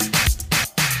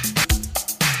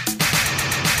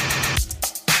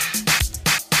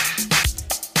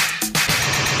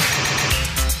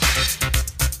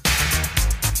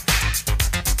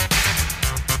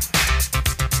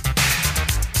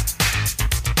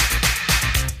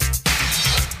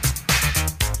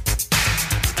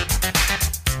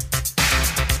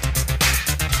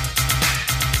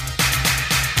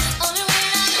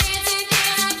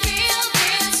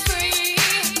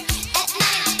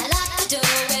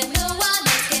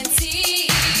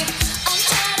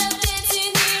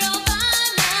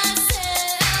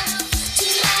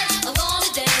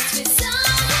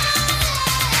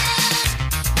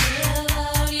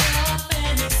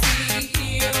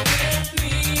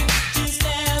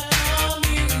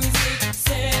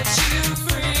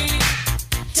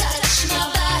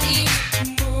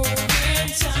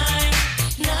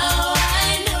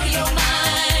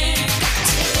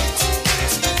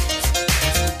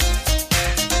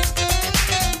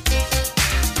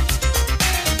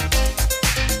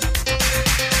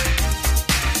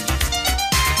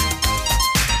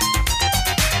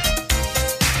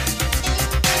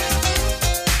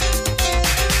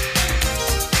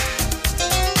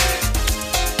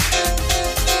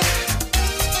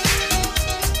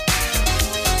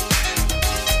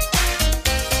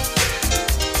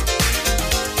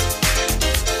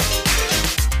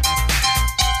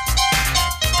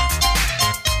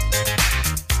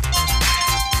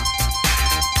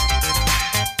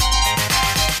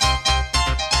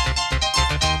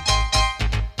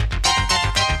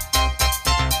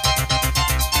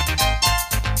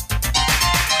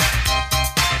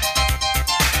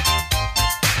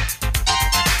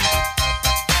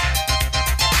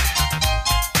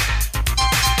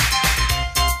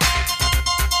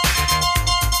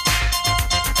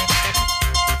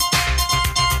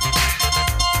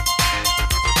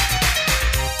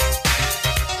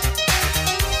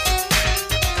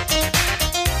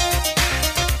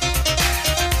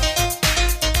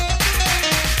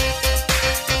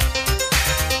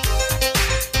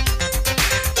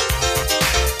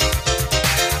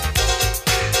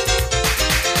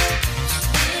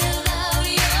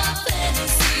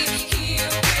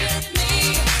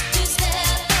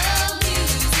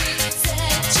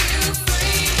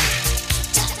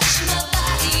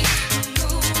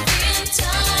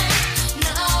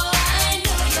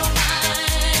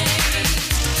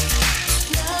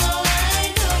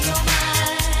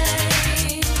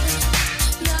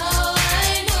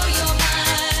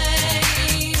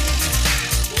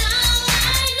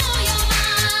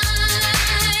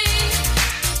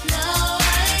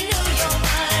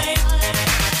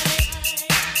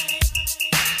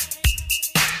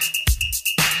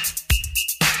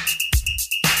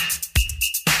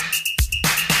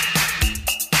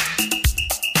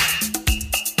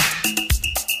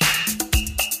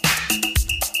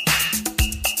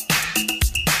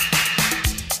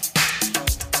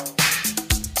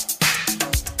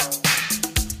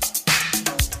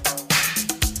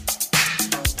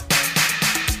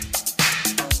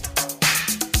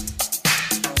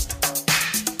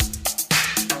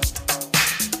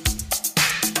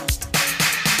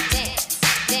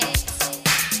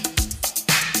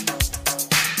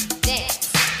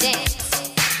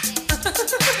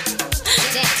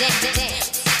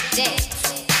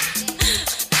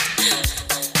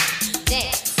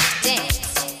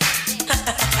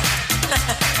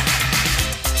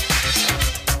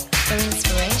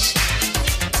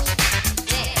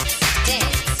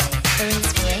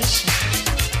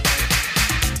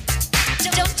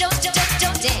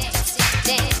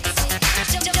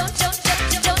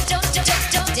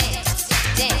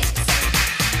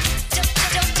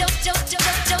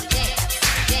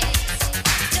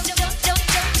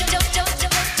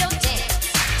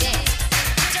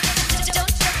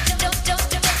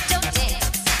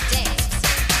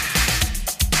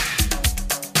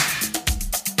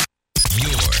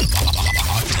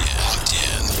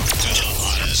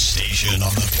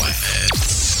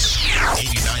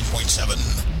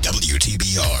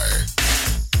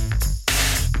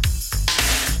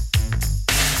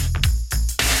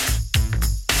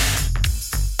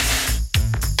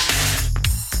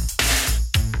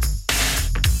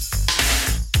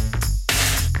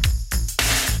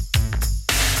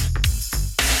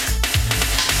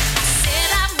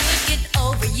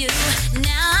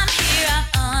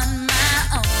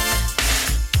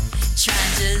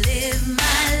 Live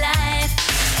my life,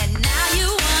 and now you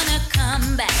wanna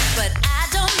come back, but I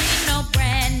don't need no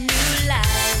brand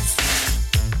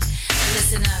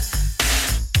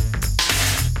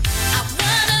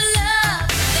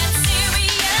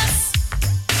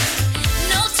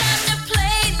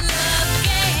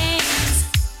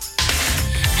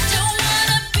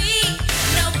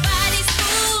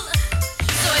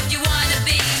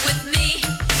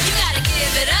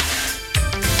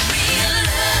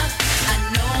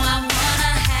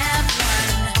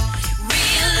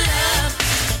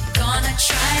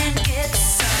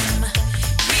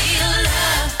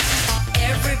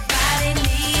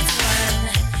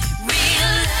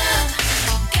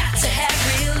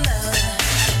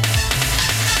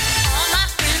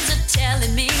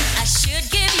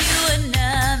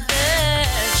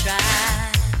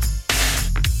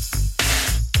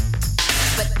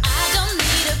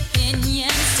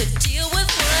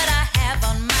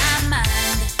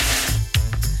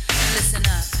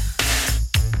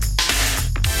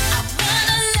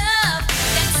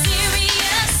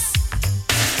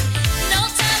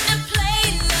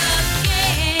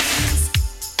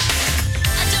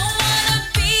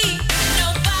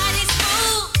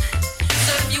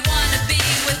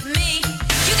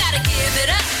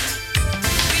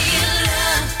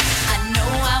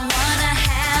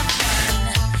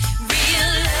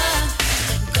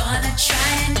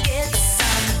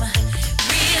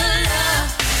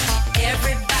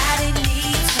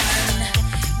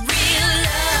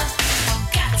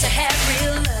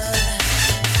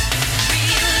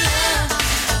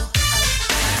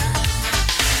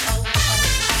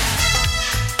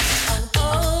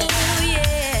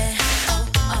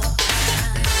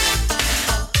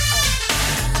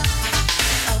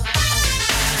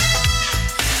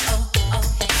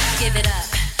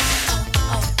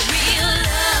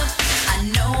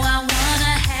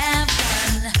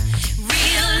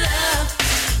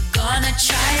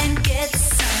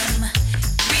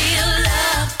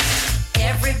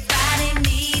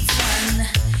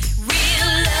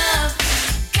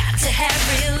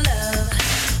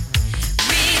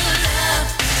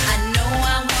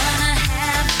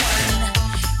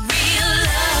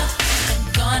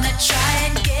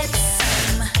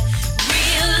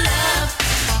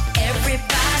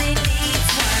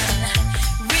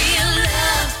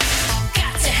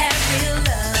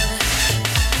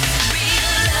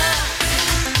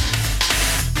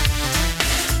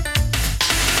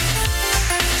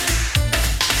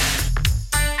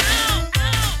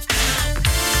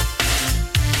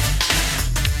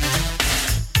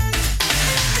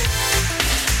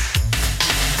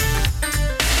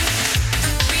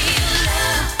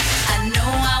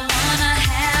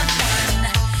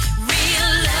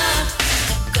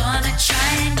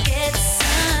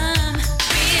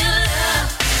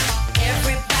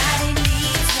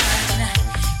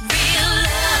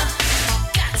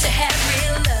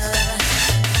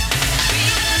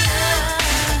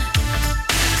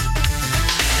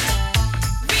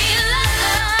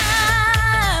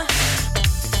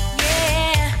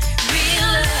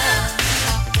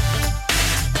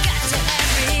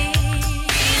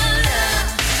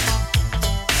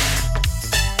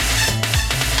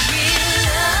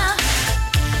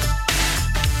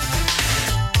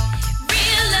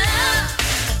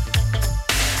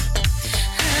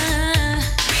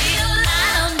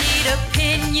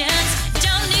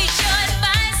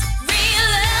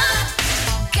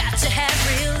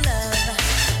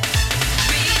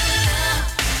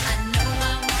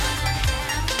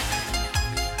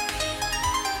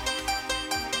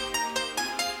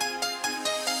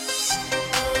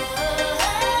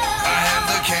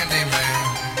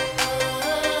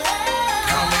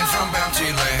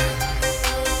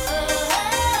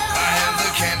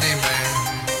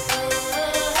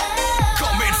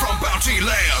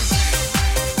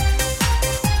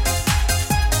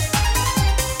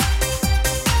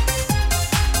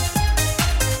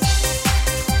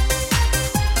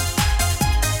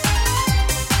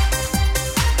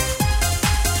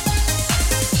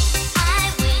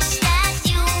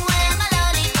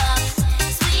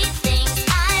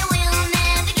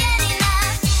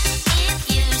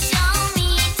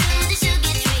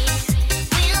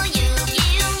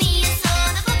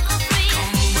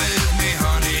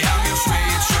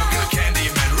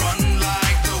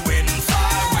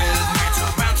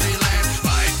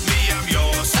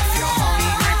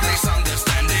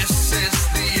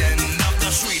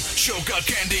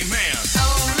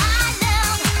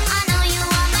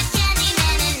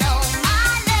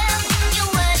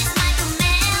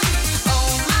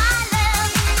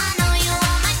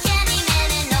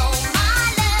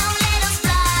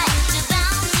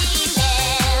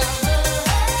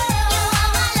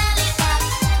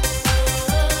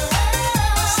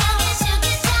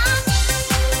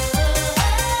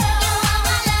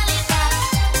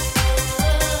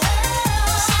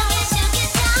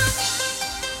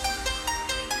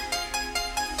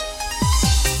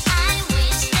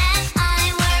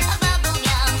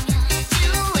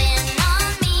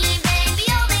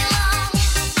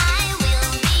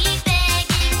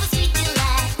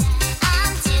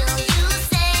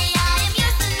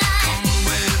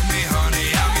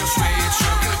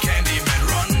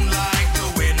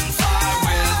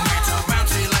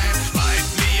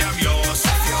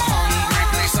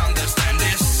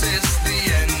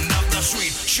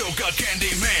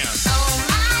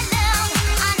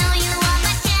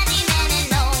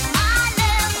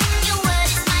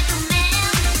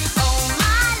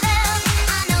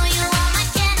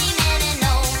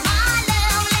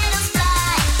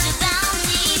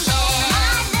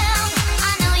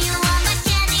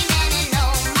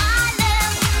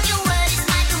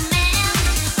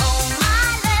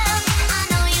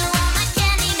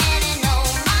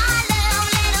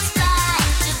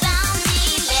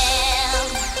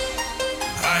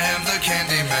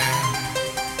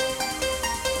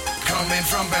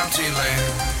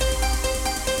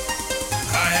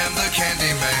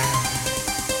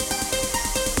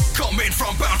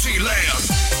from Bounty Land.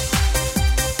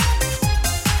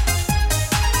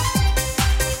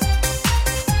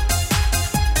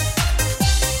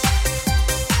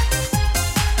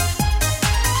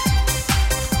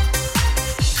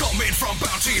 Coming from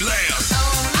Bounty Land.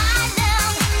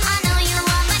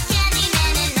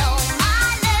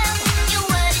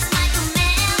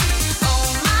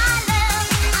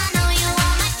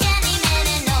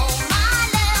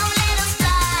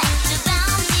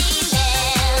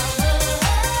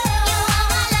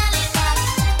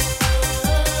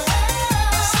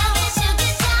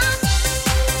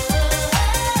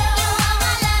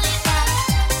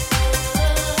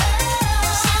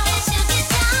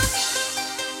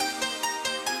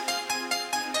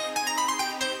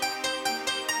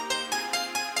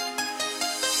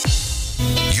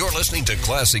 You're listening to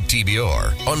Classic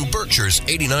TBR on Berkshire's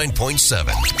 89.7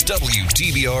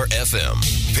 WTBR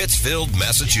FM, Pittsfield,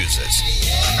 Massachusetts.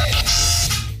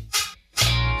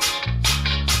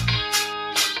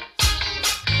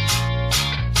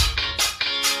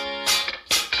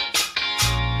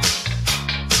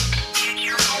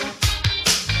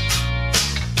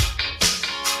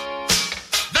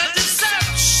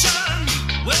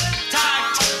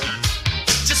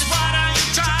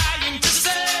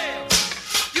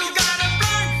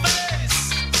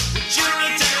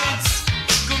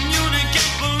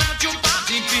 Communicate, pull out your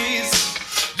body piece.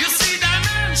 You see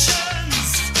dimension.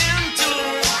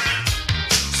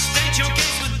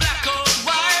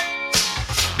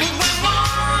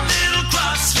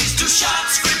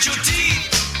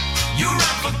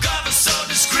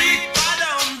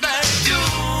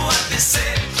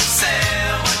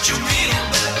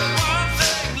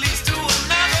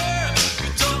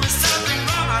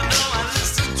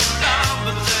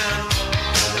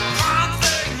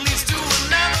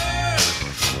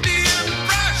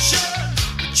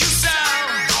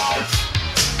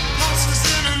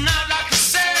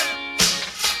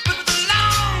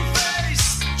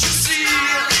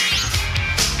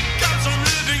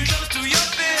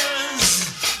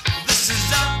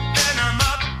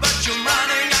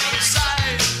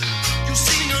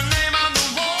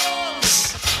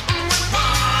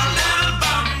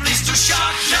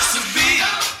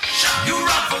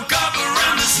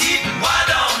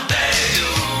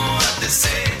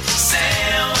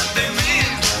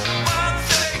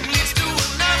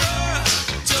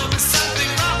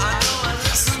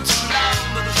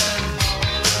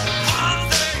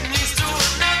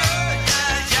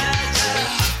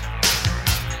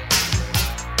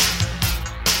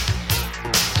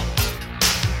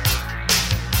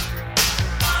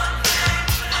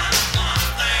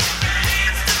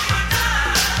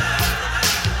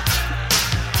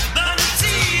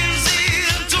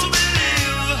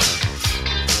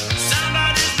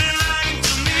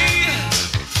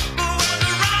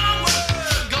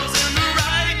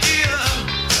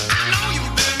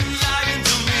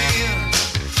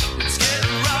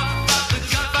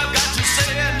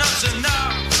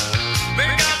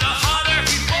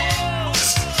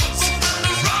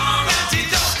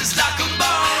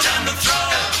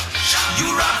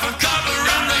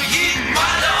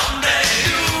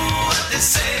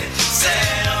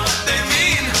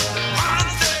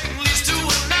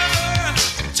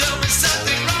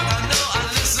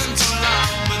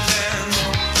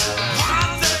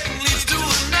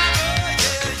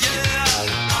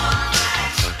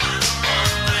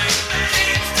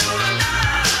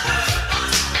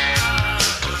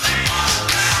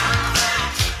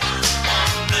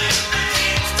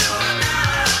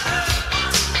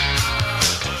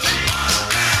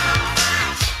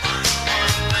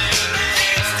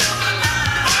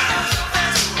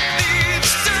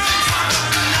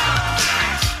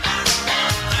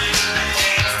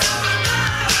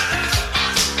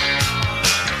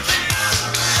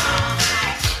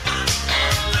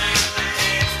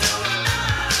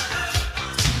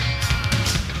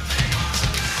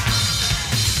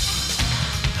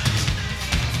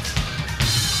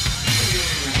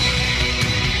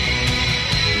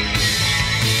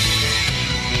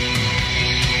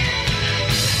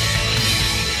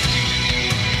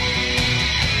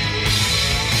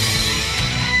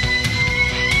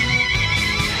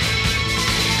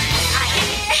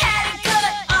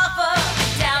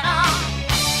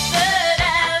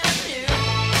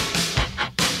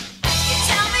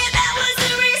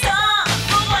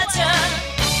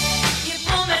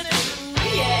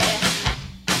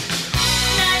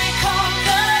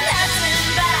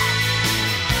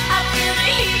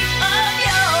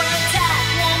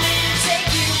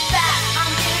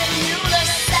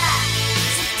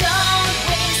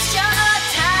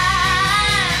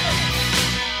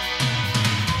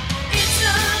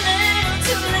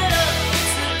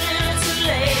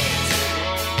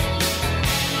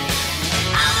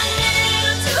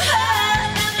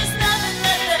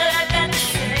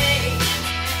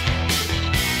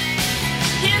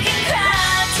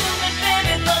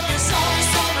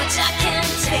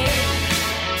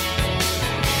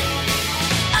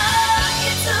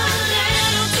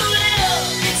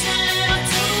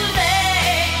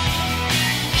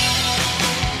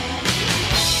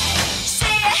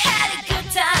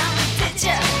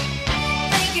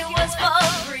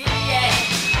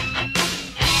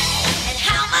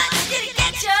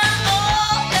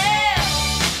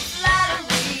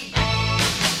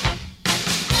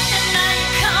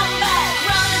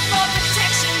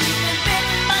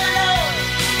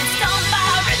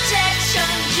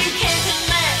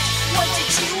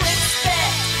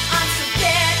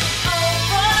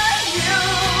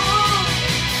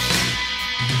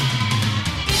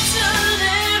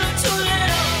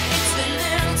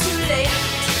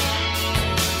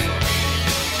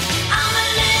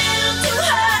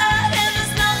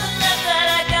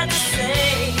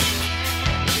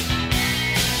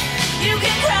 You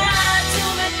can cry to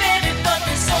me, baby, but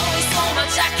there's only so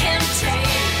much I can take.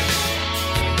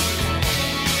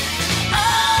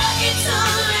 Oh, it's a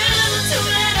little too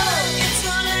little, it's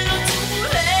a little too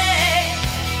late.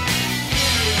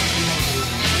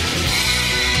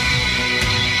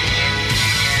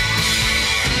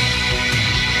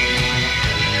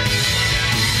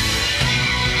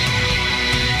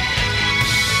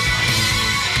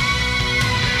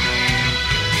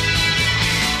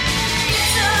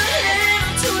 It's a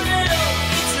little too little,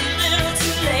 it's a little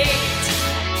too late.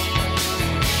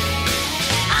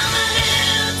 I'm a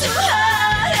little too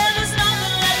hurt, and there's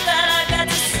nothing left that I got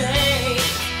to say.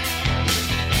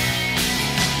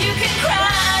 You can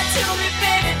cry to me,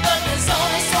 baby, but there's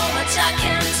only so much I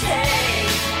can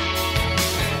take.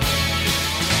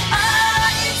 Oh,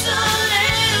 it's a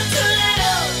little too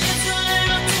little, it's a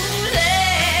little too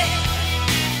late.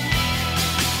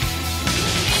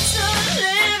 It's a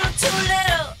little too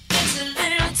little, it's a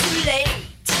little too late.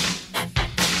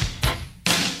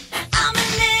 I'm a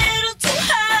little too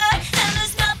hurt, and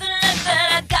there's nothing left that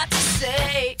I got to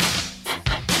say.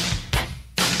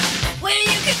 Well,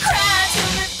 you can cry to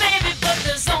me, baby, but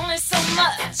there's only so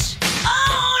much,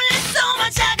 only so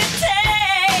much I can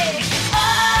take.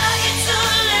 Oh, it's a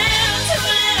little too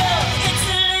little, it's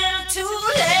a little too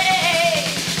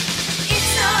late.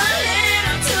 It's a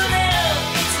little too little,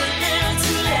 it's a little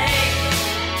too late.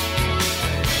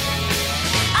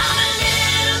 I'm a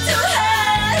little too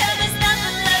hurt, and there's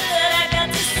nothing left that I got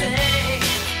to say.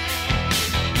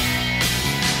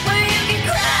 Well, you can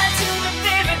cry to me,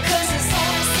 baby, 'cause there's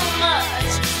only so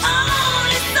much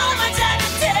I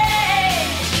can take.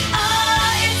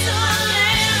 Oh, it's a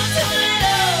little too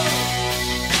little,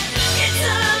 it's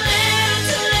a little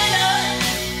too little,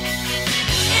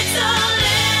 it's a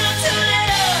little too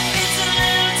little, it's a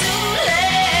little too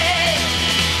late.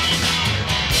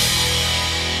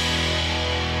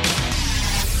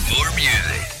 More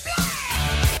music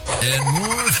and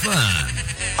more fun.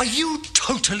 Are you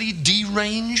totally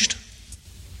deranged?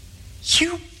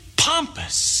 You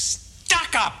pompous,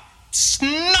 stuck-up,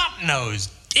 snot-nosed,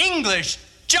 English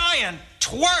giant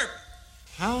twerp!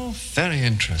 How very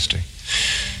interesting.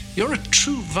 You're a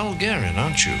true vulgarian,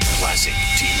 aren't you? Classic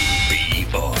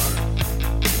TBR.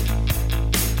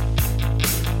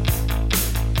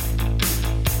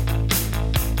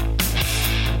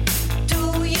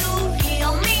 Do you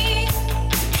hear me?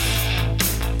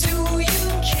 Do you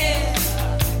care?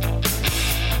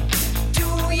 Do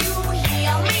you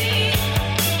hear me?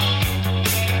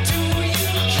 Do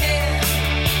you care?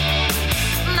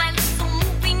 My lips are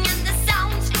moving and the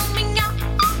sound's coming out.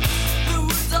 The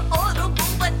words are audible,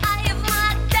 but I have my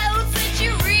doubts that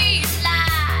you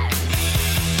realize.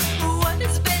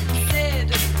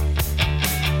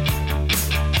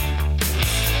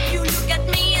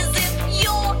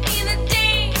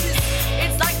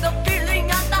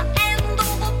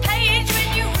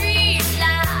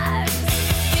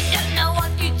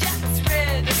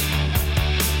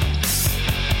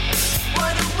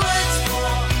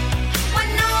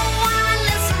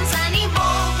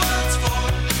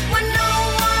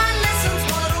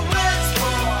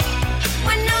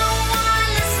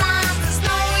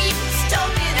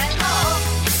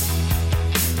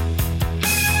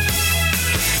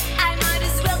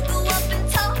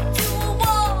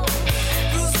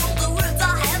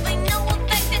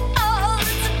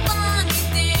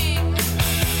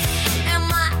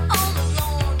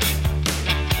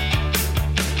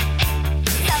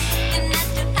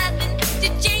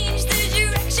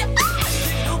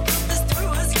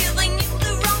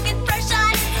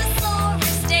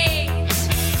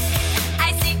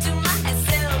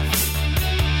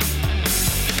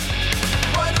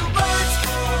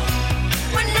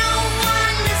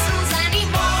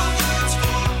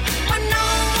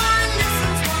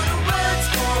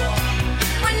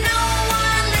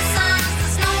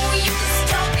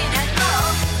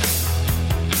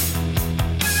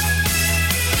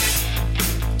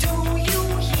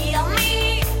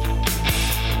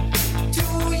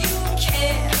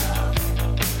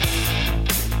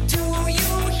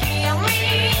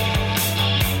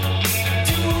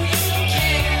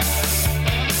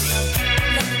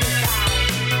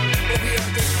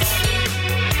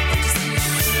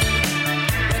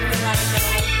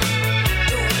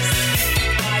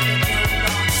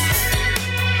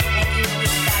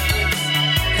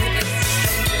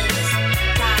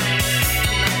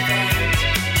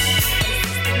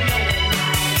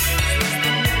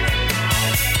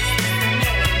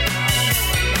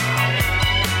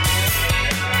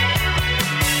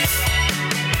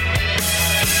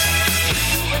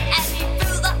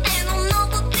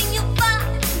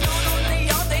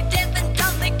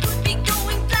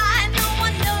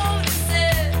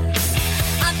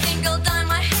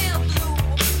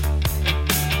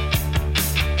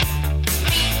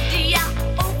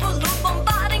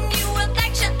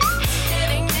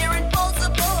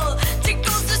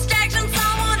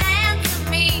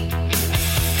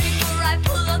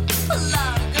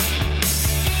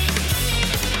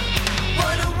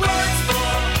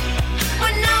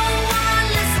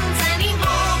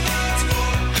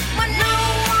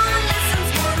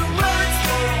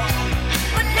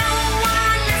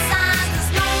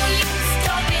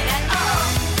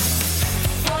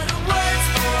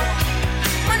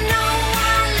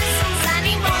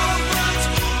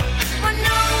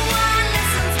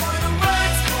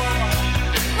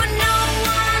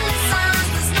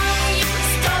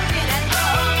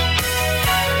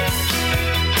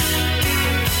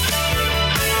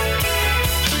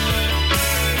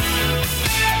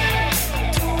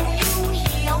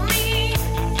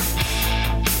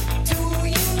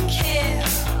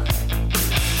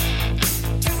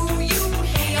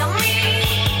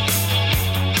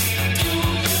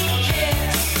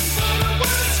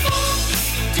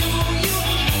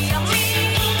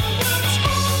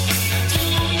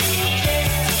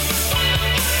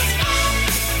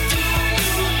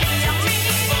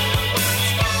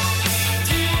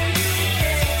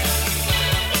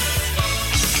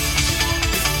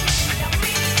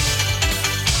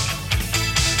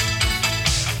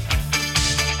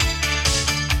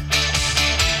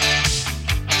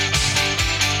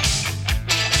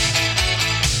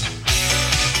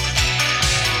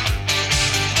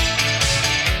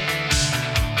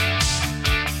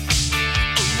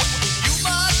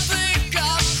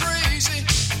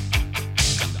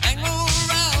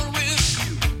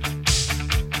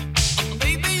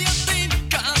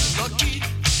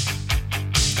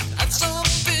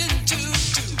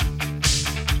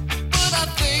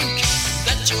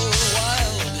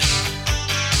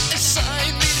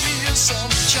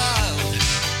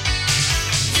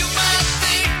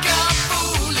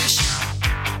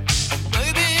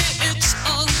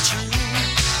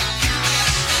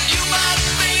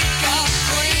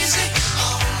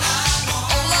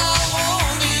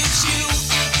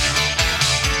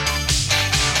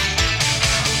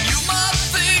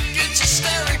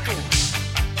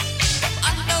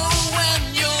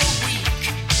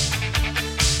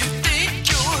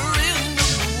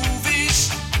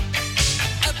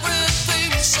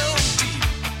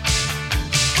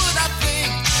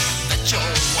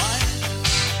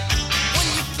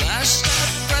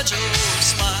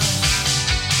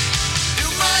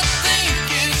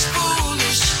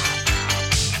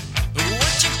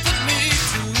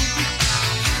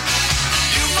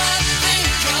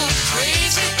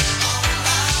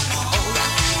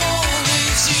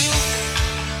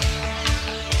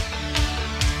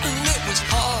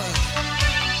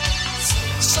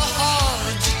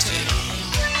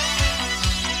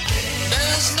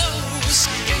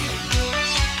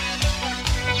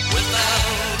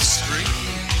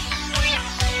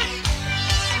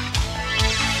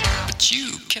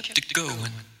 kept it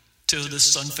going till the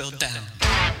sun fell down.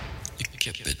 You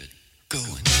kept it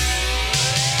going.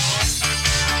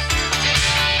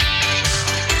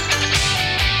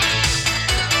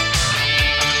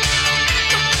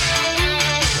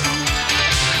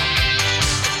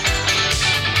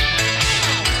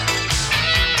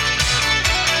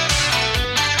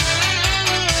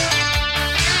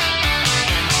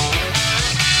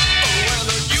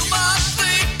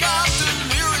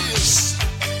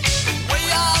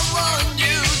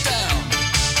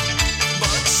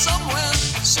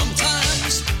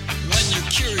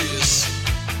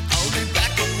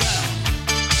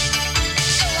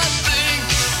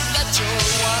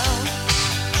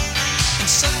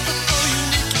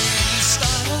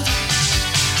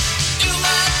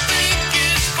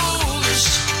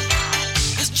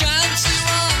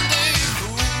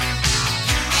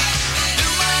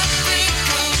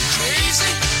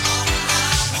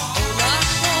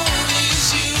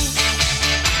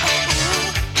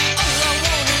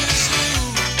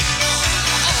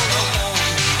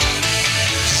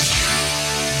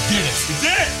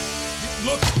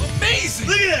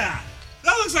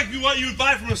 What you would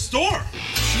buy from a store.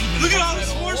 Look at all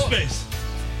this floor space.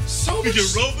 So much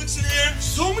aerobics in here.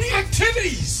 So many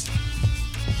activities.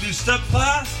 Do step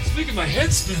class. It's making my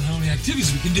head spin how many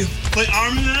activities we can do. Play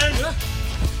Army Man. Yeah.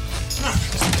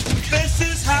 This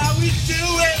is how we do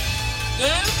it.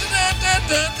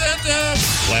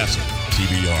 Classic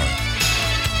TBR.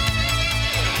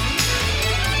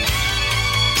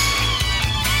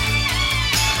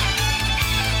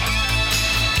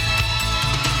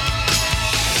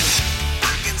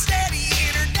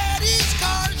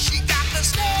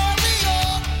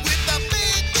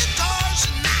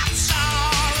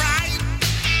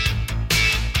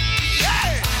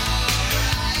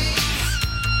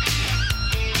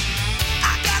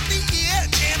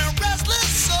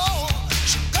 Restless soul,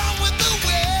 she gone with the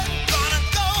wind, gonna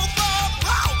go for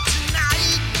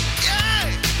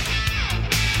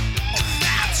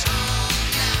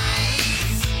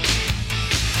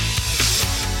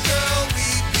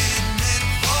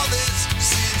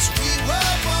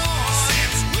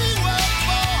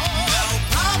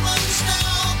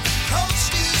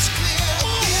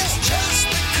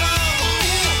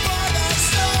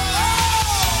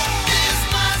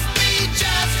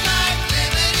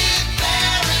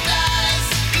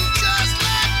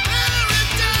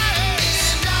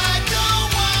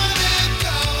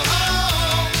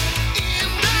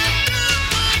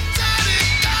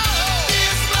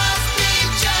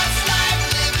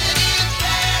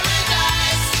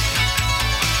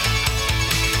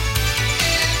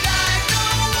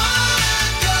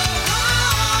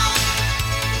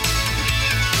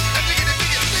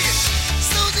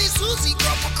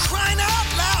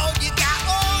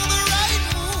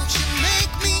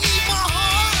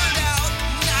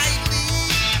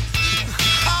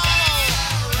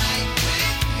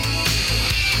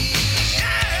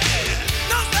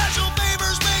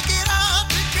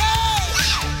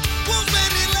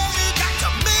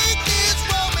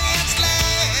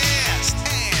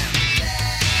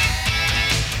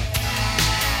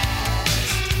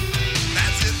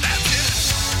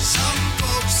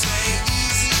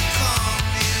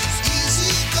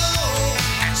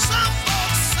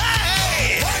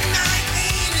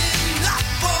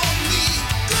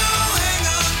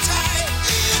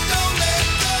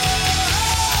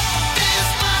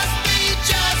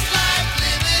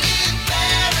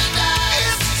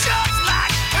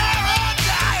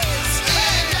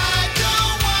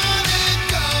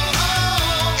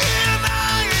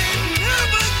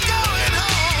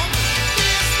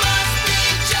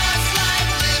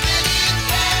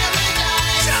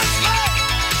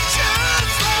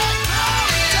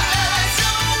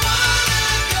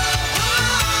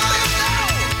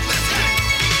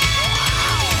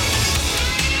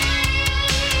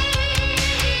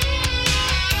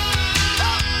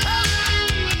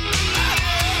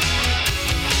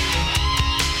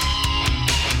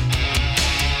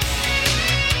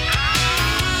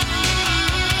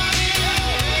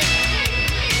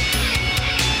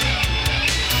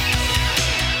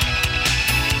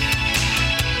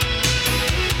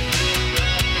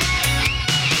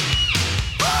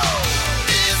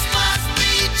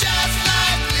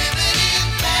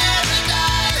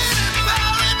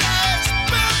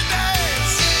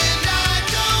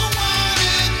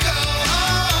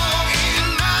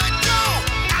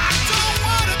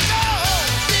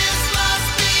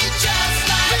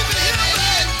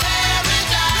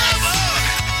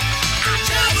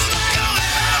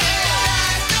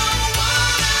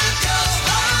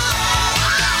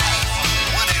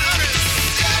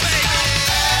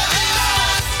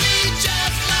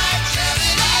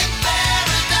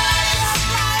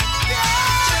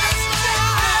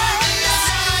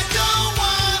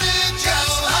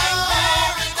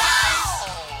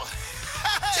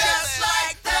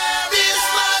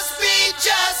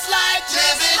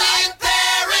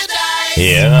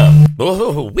Yeah.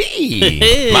 Oh,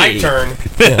 wee. My turn.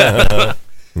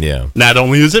 Yeah. Not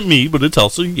only is it me, but it's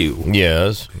also you.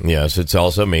 Yes, it's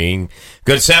also me.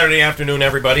 Good Saturday afternoon,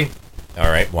 everybody. All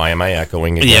right, why am I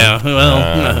echoing again? Yeah,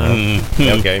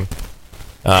 well, okay.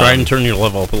 Try and turn your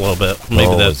level up a little bit.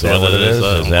 Maybe that's what it is.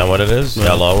 Is that what it is?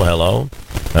 Yeah. Hello.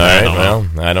 All right, well,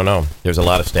 I don't know. There's a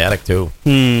lot of static, too.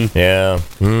 Yeah.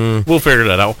 We'll figure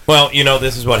that out. Well,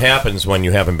 this is what happens when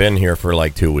you haven't been here for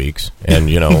like 2 weeks. And,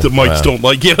 the mics don't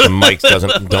like you. The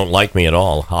mics don't like me at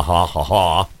all. Ha, ha, ha,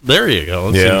 ha. There you go.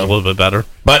 It seems a little bit better.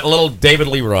 But a little David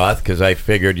Lee Roth, because I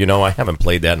figured, I haven't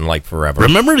played that in like forever.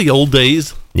 Remember the old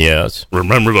days? Yes.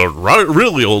 Remember the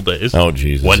really old days? Oh,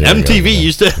 Jesus. When MTV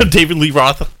used to have David Lee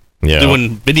Roth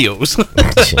doing videos.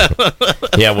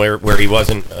 Yeah, where he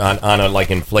wasn't on a like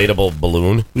inflatable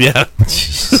balloon. Yeah.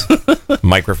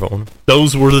 Microphone.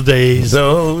 Those were the days.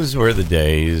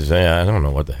 Yeah, I don't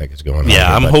know what the heck is going on. Yeah,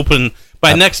 here, I'm hoping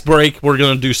by next break we're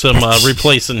going to do some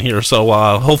replacing here, so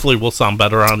hopefully we'll sound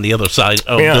better on the other side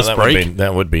of this break.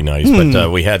 That would be nice. But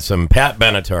we had some Pat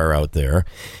Benatar out there,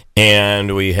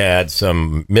 and we had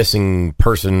some missing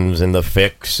persons in the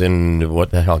fix, and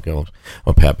what the hell goes?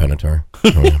 Oh, Pat Benatar.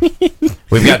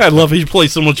 We've got. I love he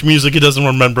plays so much music he doesn't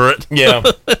remember it. Yeah.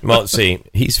 Well, see,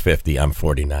 he's 50. I'm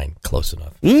 49. Close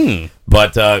enough.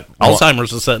 But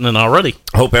Alzheimer's is setting in already.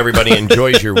 Hope everybody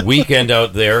enjoys your weekend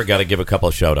out there. Got to give a couple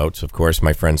of shout outs, of course.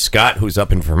 My friend Scott, who's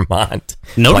up in Vermont.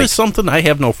 Notice something? I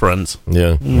have no friends.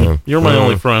 Yeah. You're my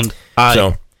only friend.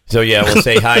 Hi. So yeah, we'll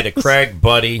say hi to Craig,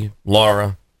 Buddy,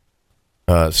 Laura,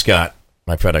 Scott,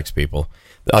 my FedEx people.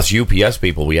 Us UPS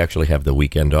people, we actually have the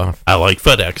weekend off. I like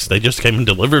FedEx. They just came and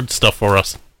delivered stuff for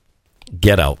us.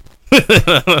 Get out.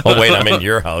 Oh, wait, I'm in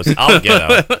your house. I'll get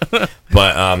out.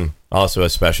 But also a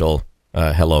special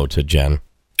hello to Jen.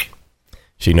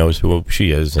 She knows who she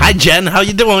is. Hi, Jen. How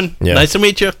you doing? Yeah. Nice to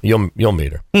meet you. You'll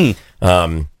meet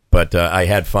her. But I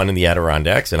had fun in the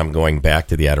Adirondacks, and I'm going back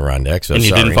to the Adirondacks. So and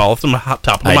you didn't fall off the top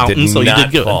of the mountain, so you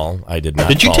did good. I did not.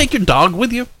 Did you fall. take your dog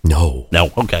with you? No.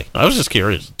 Okay. I was just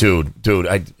curious, dude.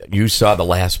 You saw the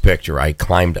last picture. I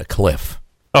climbed a cliff.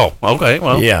 Oh, okay.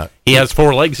 Well, yeah. He has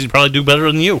 4 legs. He'd probably do better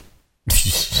than you.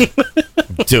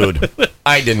 Dude,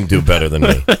 I didn't do better than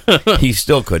me. He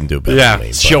still couldn't do better than me.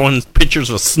 Yeah, showing pictures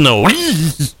of snow.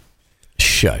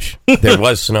 Shush. There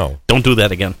was snow. Don't do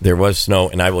that again. There was snow,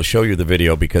 and I will show you the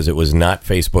video because it was not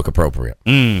Facebook appropriate.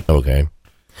 Okay.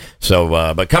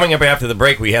 So, but coming up after the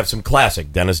break, we have some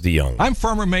classic Dennis DeYoung. I'm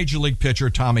former Major League pitcher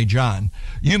Tommy John.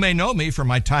 You may know me from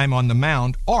my time on the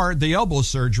mound or the elbow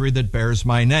surgery that bears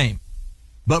my name.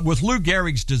 But with Lou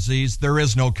Gehrig's disease, there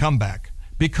is no comeback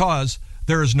because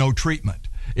there is no treatment.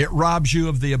 It robs you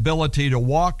of the ability to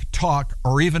walk, talk,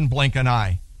 or even blink an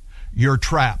eye. You're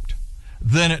trapped.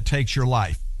 Then it takes your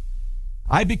life.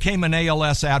 I became an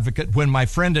ALS advocate when my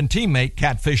friend and teammate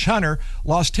Catfish Hunter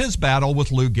lost his battle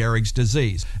with Lou Gehrig's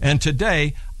disease. And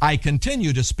today, I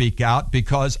continue to speak out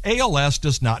because ALS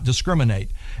does not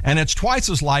discriminate. And it's twice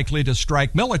as likely to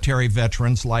strike military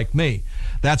veterans like me.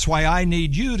 That's why I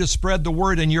need you to spread the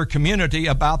word in your community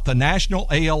about the National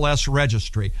ALS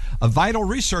Registry, a vital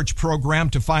research program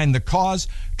to find the cause,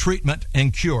 treatment,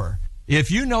 and cure. If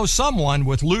you know someone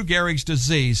with Lou Gehrig's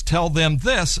disease, tell them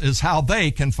this is how they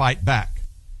can fight back.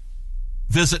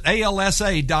 Visit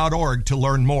alsa.org to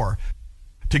learn more.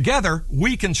 Together,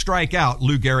 we can strike out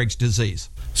Lou Gehrig's disease.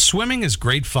 Swimming is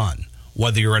great fun,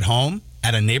 whether you're at home,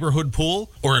 at a neighborhood pool,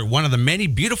 or at one of the many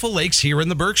beautiful lakes here in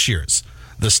the Berkshires.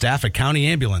 The staff at County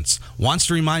Ambulance wants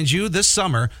to remind you this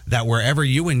summer that wherever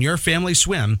you and your family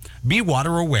swim, be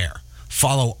water aware.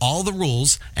 Follow all the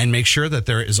rules and make sure that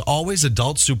there is always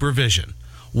adult supervision.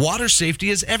 Water safety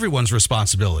is everyone's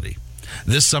responsibility.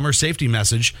 This summer safety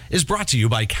message is brought to you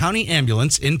by County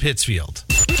Ambulance in Pittsfield.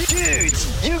 Dudes,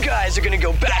 you guys are going to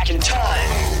go back in time.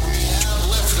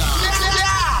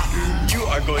 You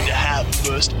are going to have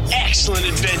the most excellent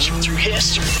adventure through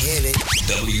history.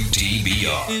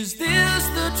 WTBR. Is this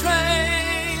the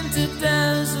train to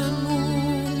Desert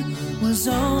Moon? Was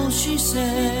all she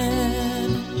said.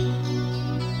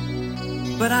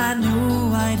 But I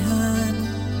knew I'd heard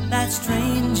that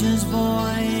stranger's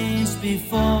voice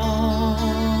before.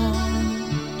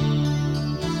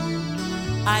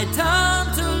 I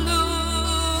turned to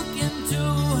look into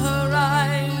her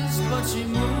eyes, but she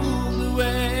moved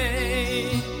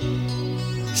away.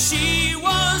 She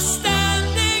was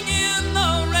standing in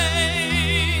the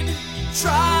rain,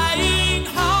 trying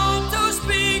hard to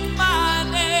speak my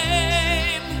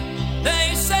name.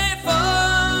 They say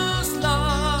first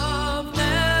love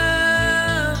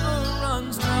never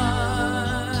runs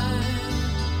dry.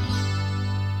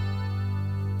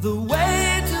 The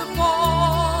way to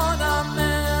port our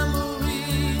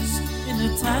memories in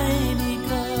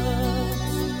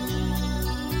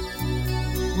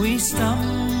We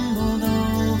stumbled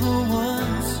over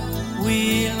words we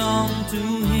long to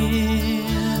hear.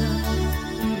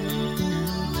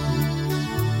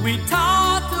 We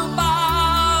talked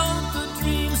about the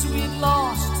dreams we'd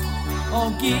lost or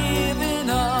given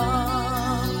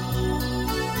up.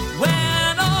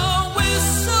 When a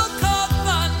whistle caught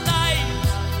the night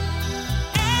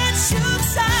and shook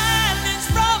silence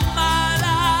from our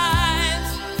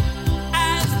lives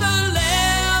as the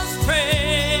last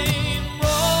train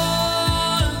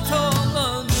rolled toward the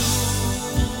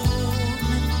noon.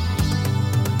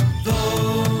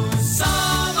 Those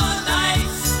summer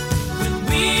nights when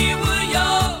we were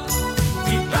young,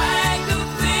 we bragged of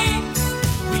things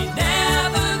we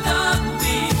never done.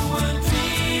 We were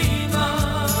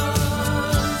dreamers,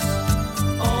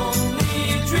 only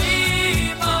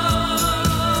dreamers.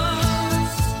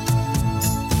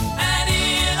 And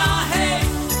in our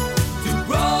haste to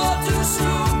grow too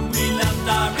soon, we left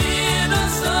our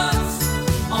innocence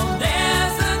on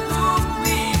desert moon.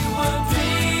 We were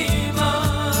dreamers,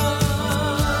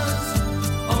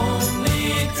 only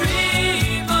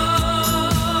dreamers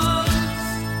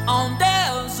on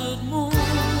desert moon.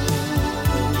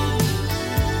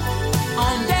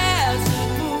 On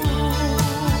desert moon.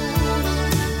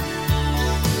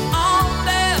 On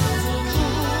desert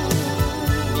moon.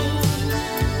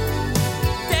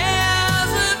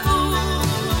 Desert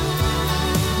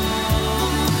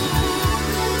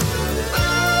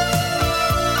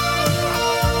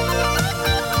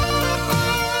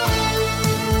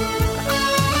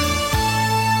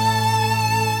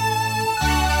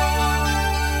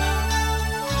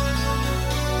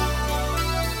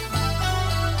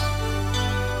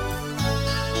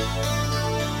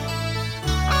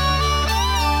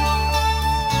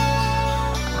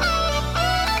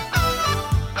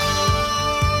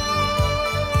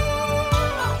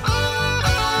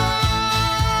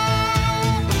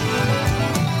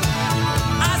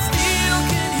I still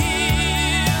can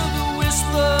hear the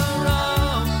whisper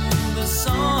of the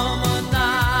summer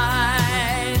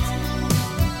night.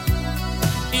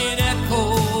 It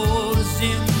echoes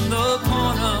in the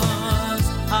corners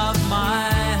of my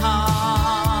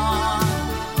heart.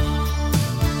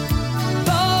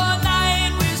 The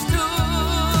night we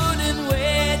stood and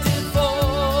waited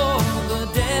for the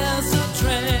desert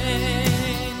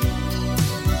train.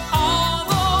 All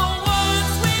the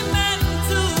words we meant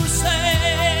to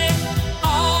say,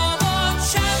 all the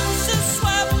chances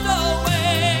swept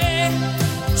away,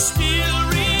 still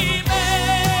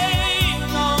remain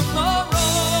on the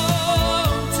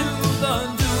road to the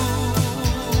dune.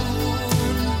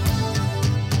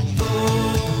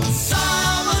 Those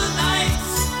summer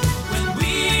nights when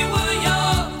we were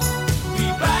young, we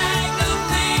bragged of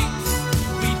things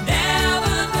we'd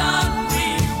never done. We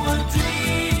were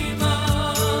dreamers,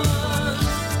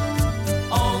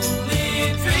 only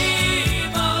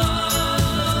dreamers.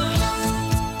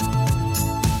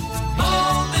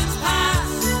 Moments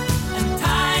pass and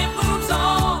time moves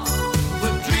on,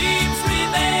 but dreams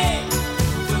remain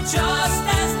for just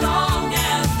as long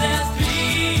as there's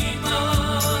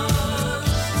dreamers.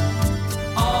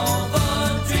 All the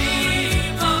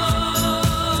dreamers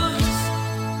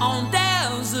on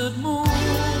desert moon.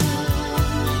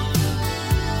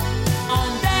 On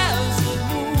desert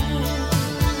moon.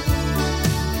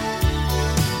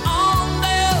 On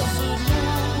desert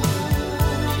moon.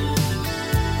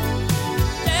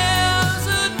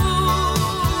 Desert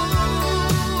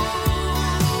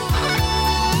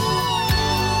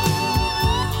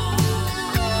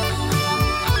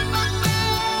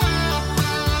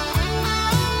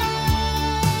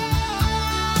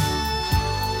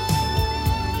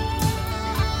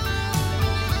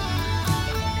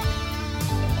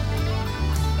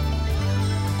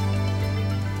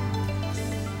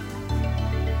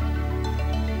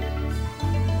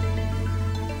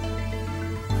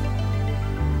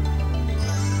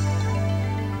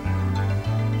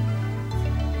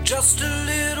Just a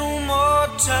little more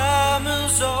time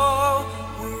is all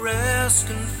we're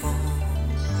asking for.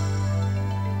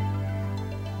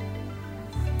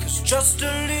 'Cause just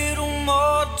a little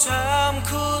more time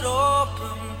could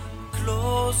open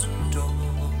closing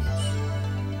doors.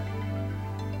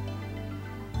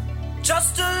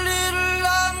 Just a little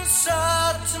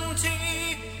uncertainty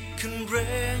can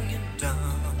bring it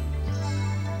down.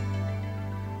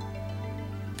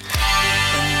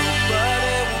 And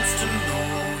nobody wants to know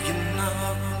you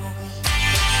now.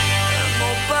 And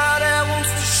nobody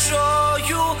wants to show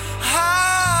you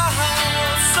how.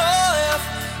 So if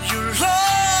you're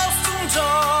lost and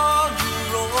on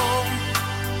your own,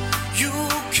 you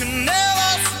can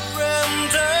never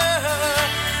surrender.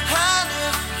 And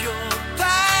if your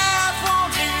path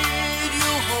won't lead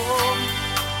you home,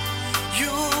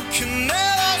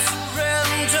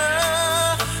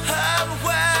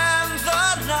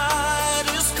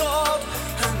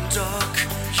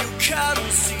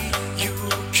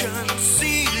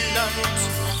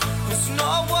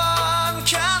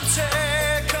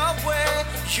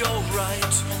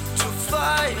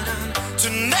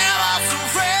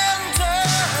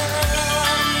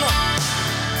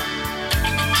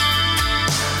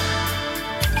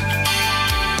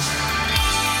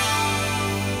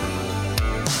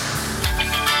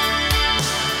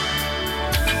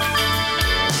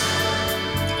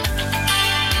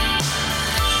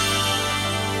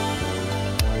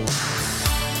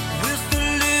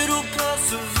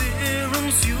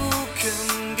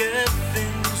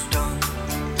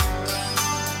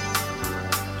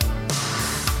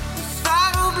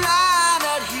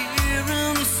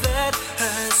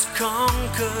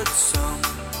 good song.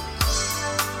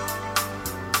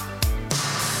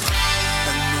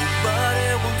 And nobody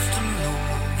wants to know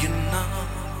you now.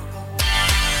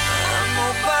 And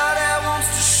nobody wants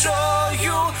to show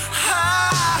you how.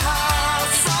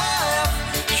 So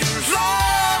if you're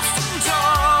lost and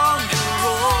on your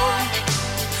own,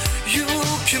 you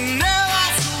can never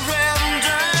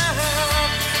surrender.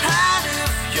 And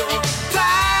if your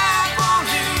back won't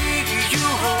lead you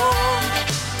home,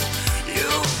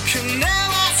 you can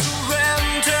never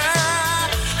surrender.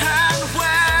 And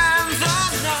when the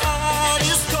night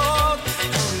is cold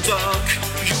and dark,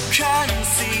 you can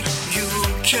see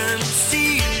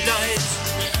light.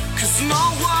 'Cause no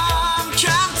one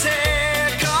can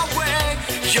take away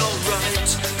your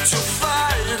right to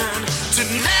fight and to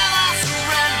never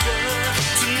surrender,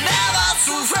 to never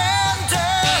surrender.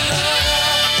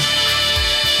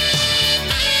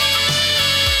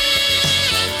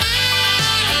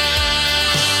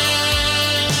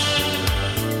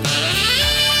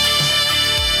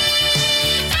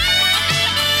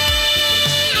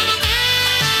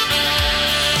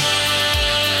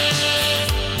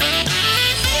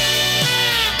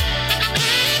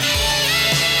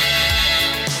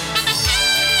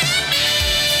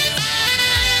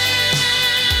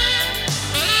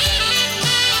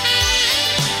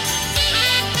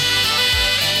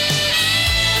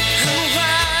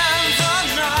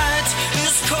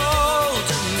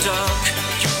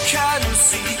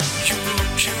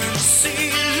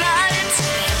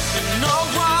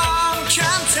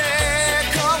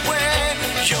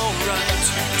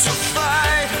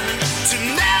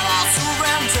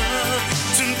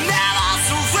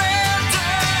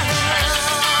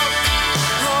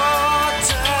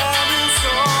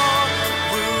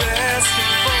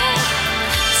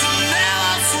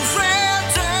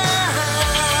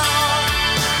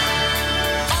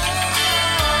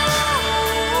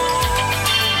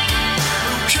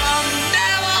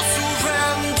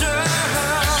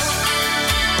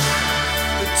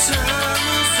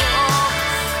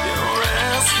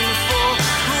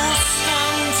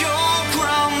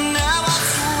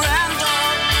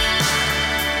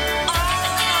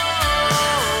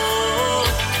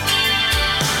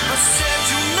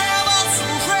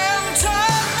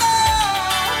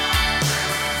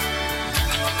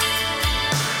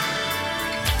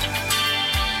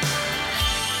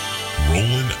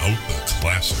 Rolling out the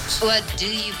classics. What do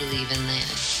you believe in then?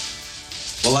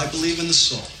 Well, I believe in the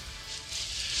soul.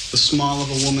 The small of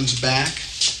a woman's back,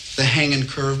 the hanging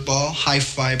curveball, high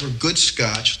fiber, good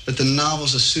scotch, that the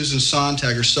novels of Susan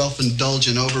Sontag are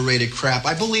self-indulgent, overrated crap.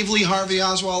 I believe Lee Harvey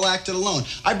Oswald acted alone.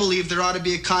 I believe there ought to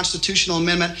be a constitutional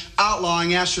amendment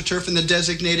outlawing AstroTurf and the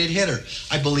designated hitter.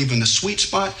 I believe in the sweet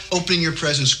spot, opening your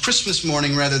presents Christmas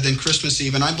morning rather than Christmas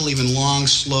Eve, and I believe in long,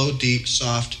 slow, deep,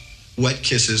 soft, wet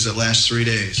kisses that last 3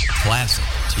 days. Classic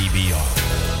TBR.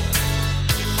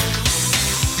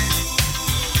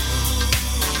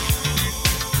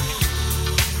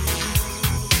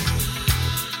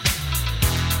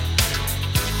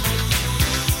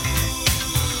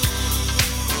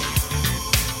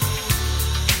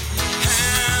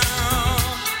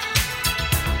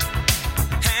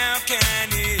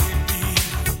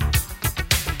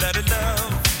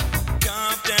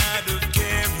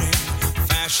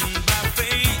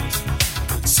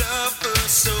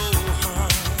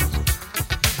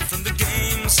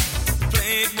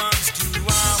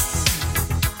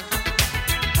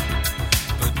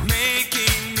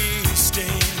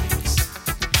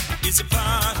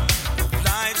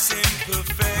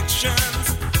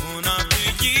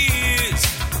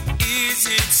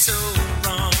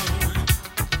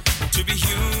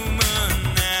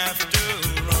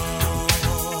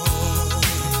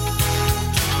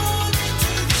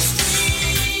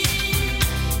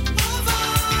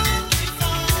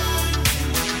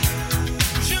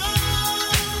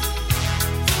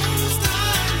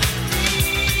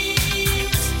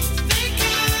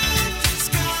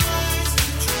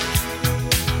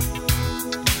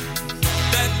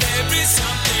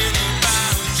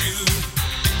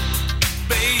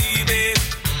 Baby,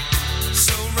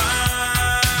 so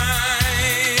right.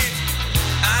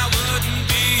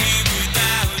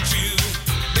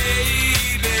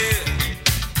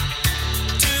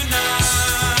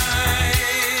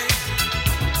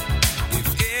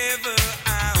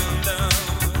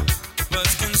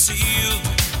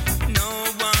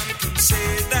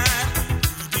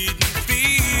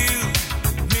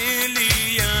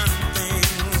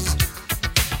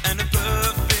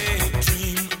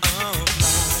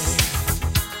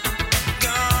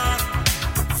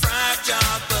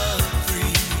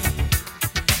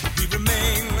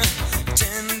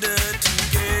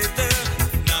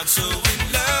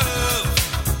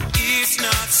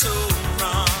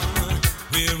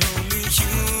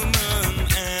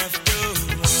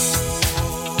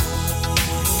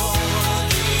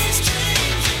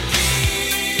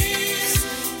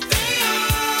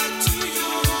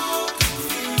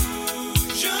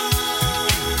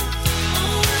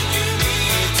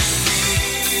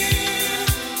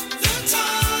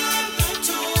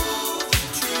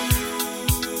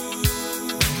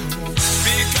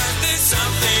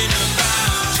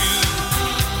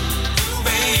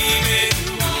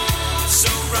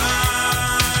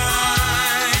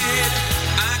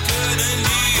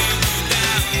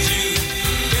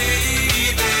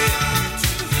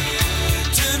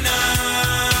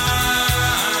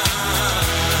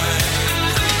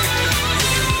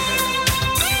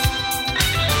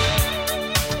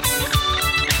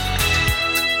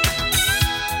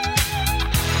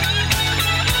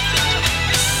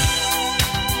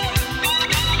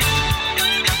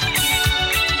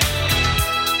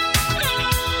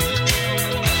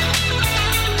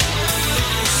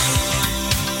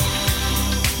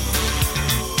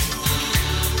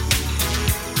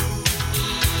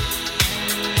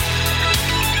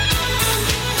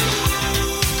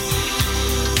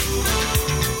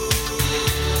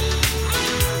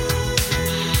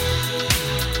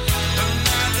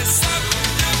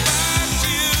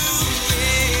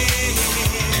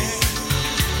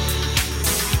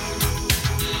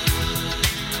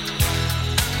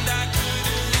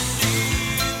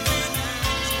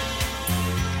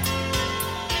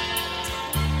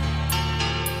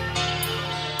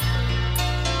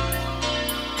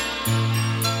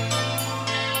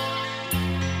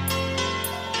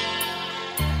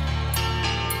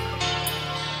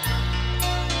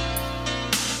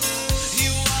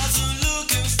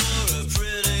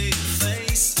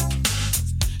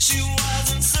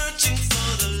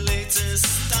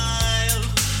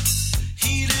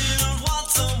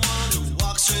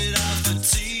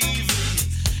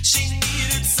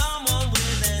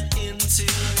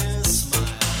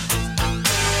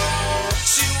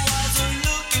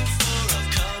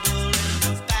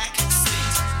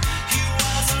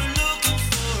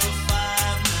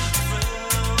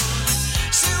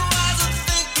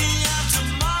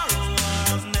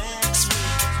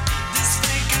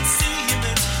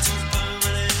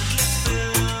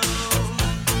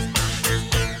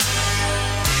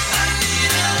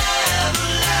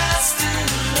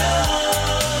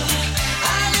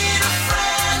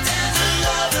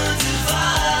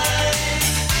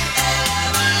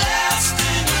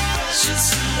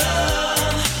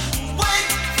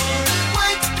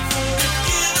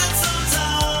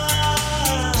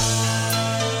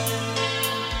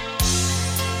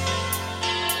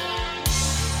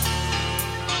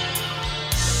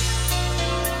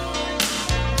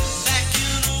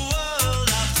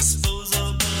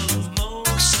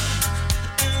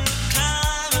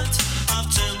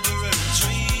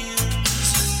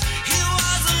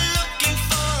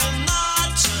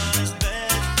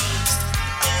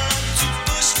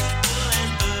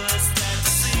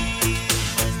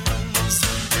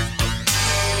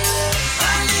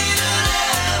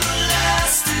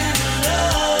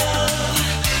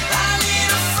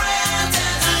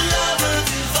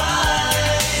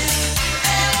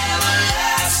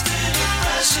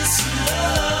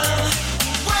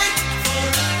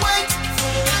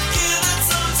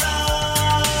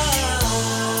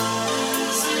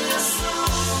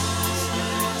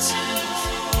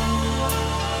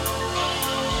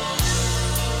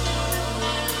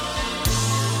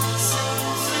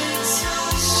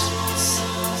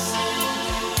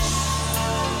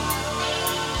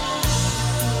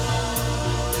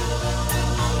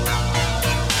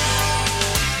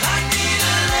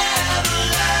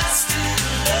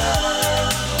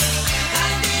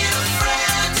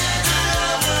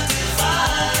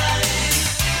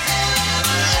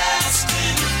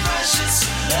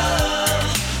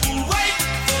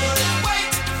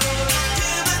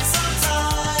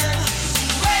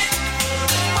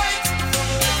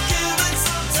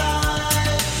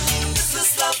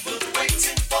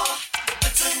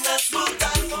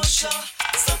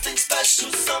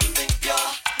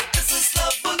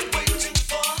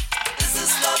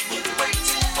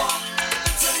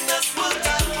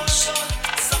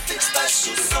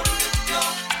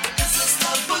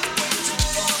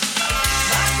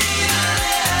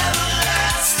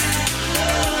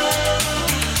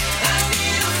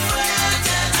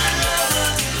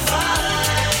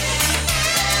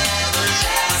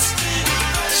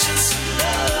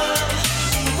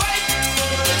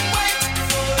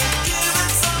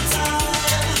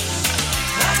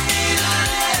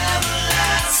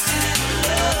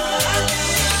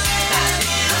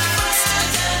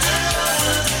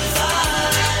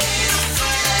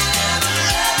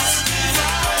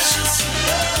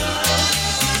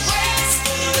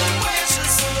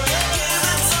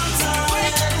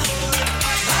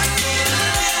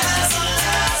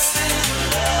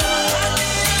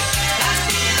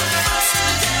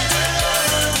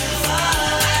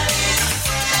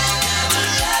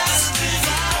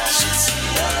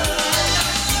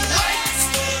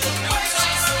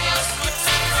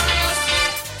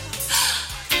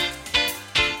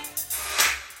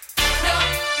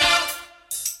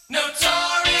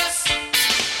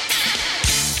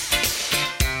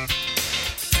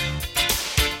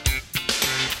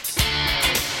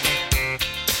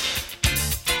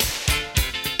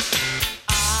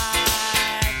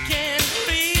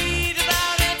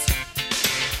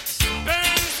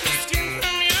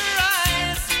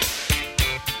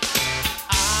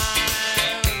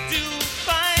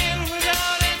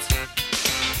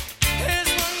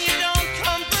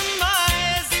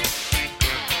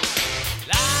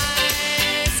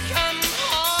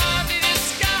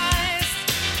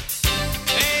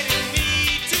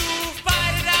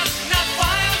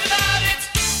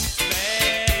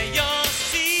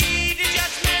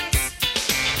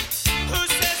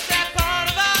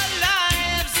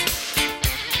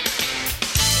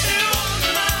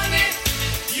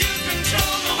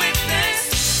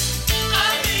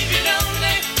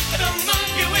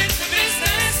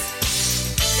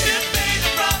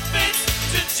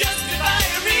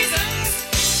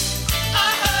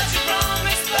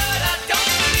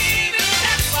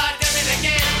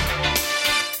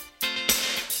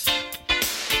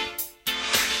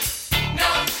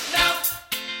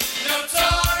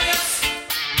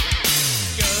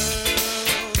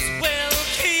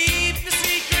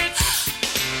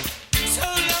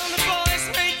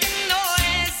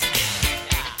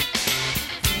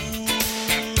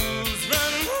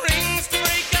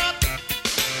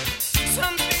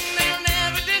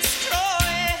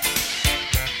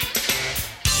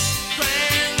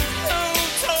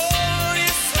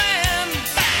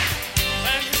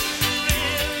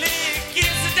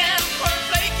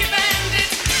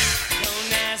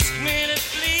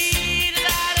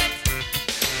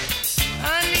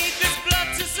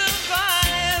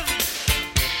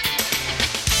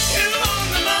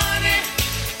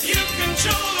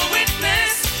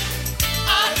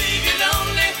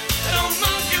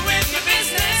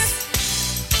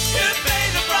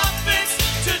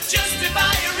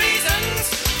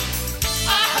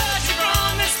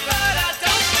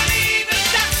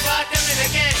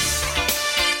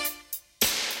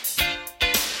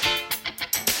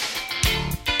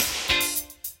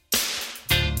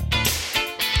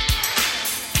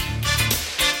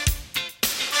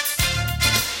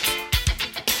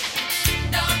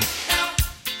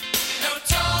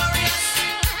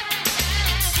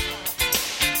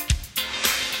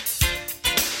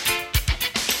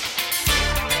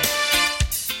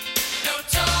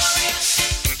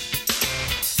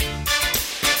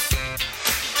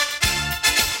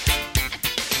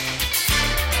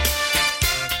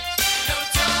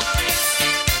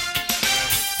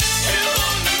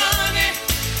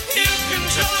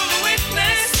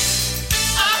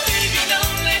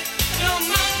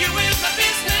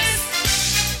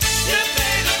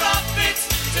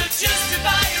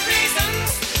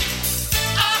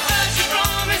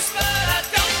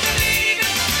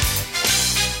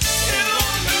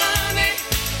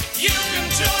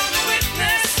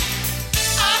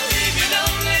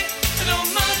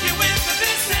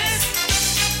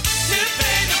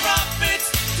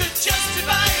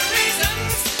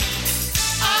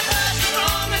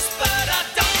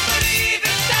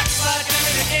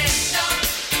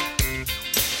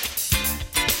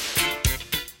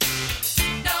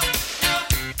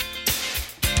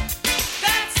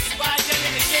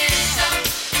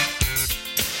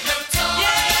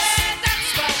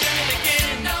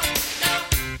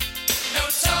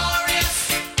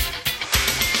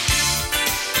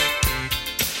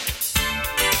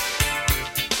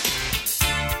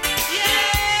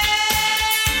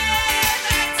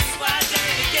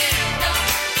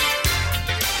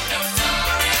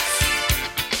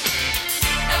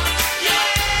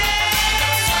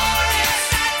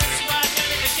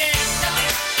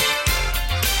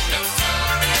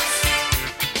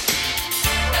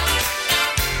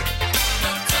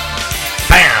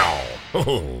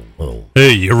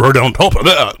 Hey, you're right on top of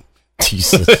that.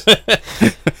 Jesus.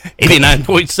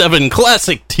 89.7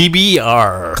 Classic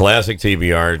TBR. Classic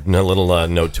TBR, a little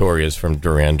Notorious from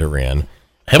Duran Duran.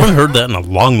 Haven't heard that in a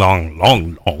long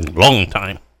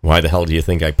time. Why the hell do you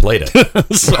think I played it?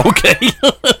 It's okay.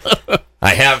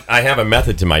 I have a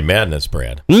method to my madness,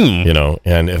 Brad. You know,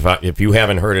 and if you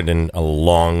haven't heard it in a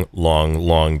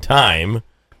long time,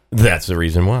 that's the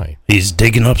reason why. He's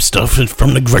digging up stuff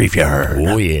from the graveyard.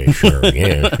 Oh yeah, sure,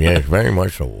 yes, very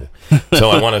much so. So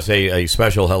I want to say a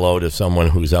special hello to someone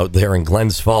who's out there in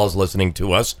Glens Falls listening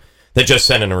to us that just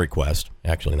sent in a request.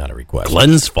 Actually, not a request.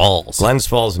 Glens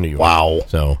Falls, New York. Wow.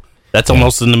 So that's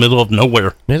almost in the middle of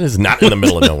nowhere. It is not in the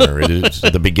middle of nowhere. It is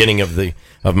the beginning of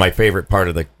my favorite part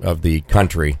of the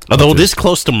country. Although it is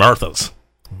close to Martha's.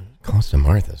 Close to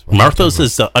Martha's. Martha's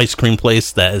is the ice cream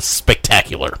place that is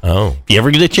spectacular. Oh. If you ever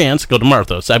get a chance, go to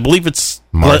Martha's. I believe it's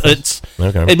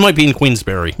okay. It might be in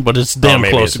Queensbury, but it's damn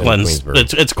close to Glens. Queensbury.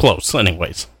 It's close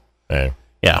anyways. Hey.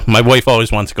 Yeah, my wife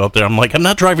always wants to go up there. I'm like, I'm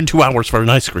not driving 2 hours for an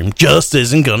ice cream. Just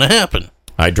isn't going to happen.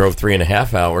 I drove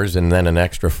 3.5 hours and then an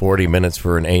extra 40 minutes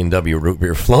for an A&W root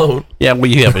beer float. Yeah,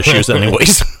 we have issues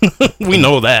anyways. We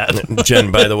know that.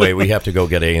 Jen, by the way, we have to go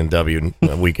get A&W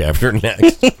a week after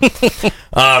next.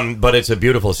 But it's a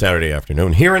beautiful Saturday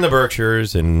afternoon here in the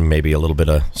Berkshires and maybe a little bit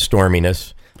of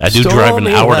storminess. I do drive an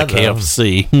hour to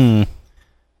KFC.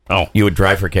 Oh, you would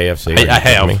drive for KFC? I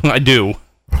have. I do.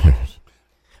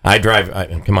 I drive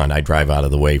out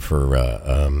of the way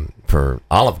for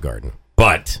Olive Garden.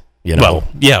 But, you know. Well,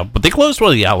 yeah, but they closed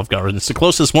one of the Olive Gardens. The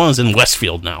closest one is in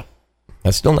Westfield now.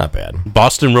 That's still not bad.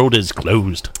 Boston Road is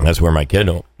closed. That's where my kid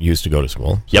used to go to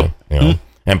school. So, yep. You know,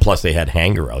 and plus they had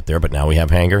Hanger out there, but now we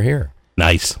have Hanger here.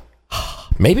 Nice.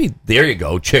 Maybe, there you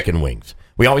go, chicken wings.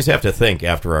 We always have to think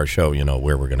after our show, you know,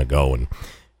 where we're going to go. And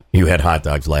you had hot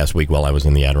dogs last week while I was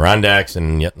in the Adirondacks,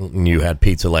 and you had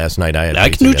pizza last night. I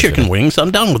can do chicken wings. I'm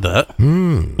down with that.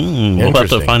 We'll have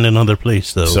to find another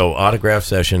place, though. So autograph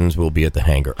sessions will be at the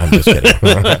Hanger. I'm just kidding.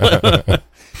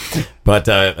 But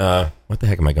what the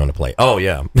heck am I going to play? Oh,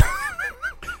 yeah.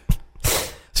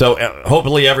 So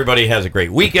hopefully everybody has a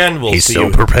great weekend. He's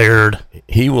so prepared.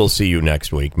 He will see you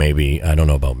next week. Maybe. I don't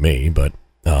know about me, but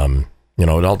you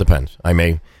know, it all depends. I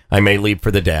may leave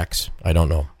for the Dax. I don't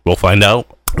know. We'll find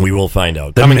out. We will find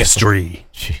out. The mystery.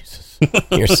 Jesus.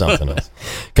 Here's something else.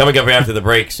 Coming up after the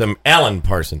break, some Alan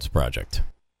Parsons Project.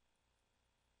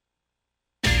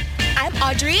 I'm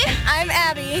Audrey. I'm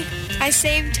Abby. I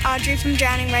saved Audrey from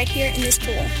drowning right here in this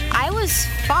pool. I was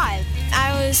 5.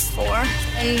 I was 4.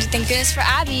 And thank goodness for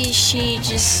Abby, she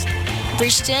just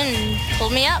reached in and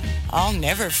pulled me up. I'll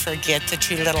never forget the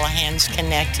 2 little hands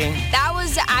connecting. That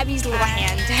was Abby's little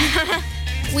hand.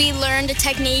 We learned a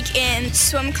technique in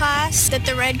swim class that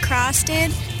the Red Cross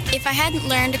did. If I hadn't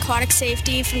learned aquatic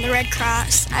safety from the Red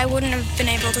Cross, I wouldn't have been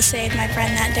able to save my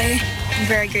friend that day. I'm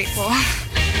very grateful.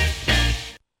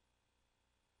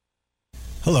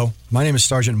 Hello, my name is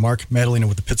Sergeant Mark Madalena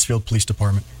with the Pittsfield Police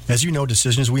Department. As you know,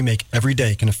 decisions we make every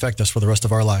day can affect us for the rest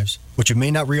of our lives. What you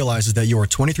may not realize is that you are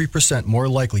 23% more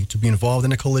likely to be involved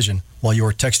in a collision while you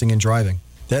are texting and driving.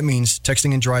 That means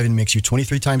texting and driving makes you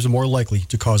 23 times more likely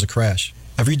to cause a crash.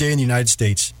 Every day in the United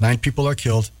States, 9 people are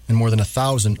killed and more than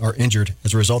 1,000 are injured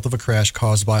as a result of a crash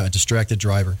caused by a distracted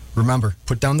driver. Remember,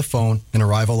 put down the phone and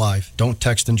arrive alive. Don't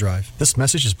text and drive. This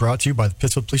message is brought to you by the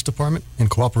Pittsfield Police Department in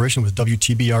cooperation with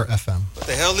WTBR FM. What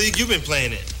the hell league you been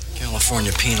playing in?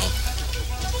 California Penal.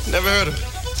 Never heard of it.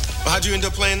 Well, how'd you end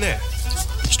up playing there?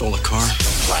 Stole a car.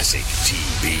 Classic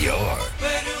TBR.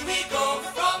 Where do we go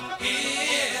from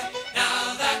here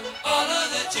now that all of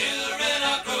the children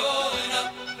are growing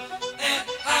up? And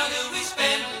how do we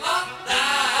spend our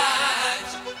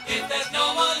lives if there's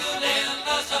no one to lend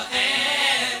us a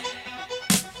hand?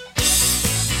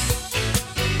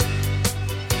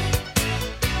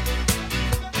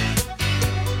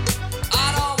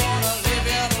 I don't wanna live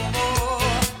here no more.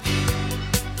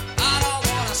 I don't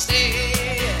wanna stay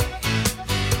here.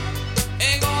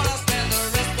 Ain't gonna spend the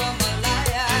rest of my life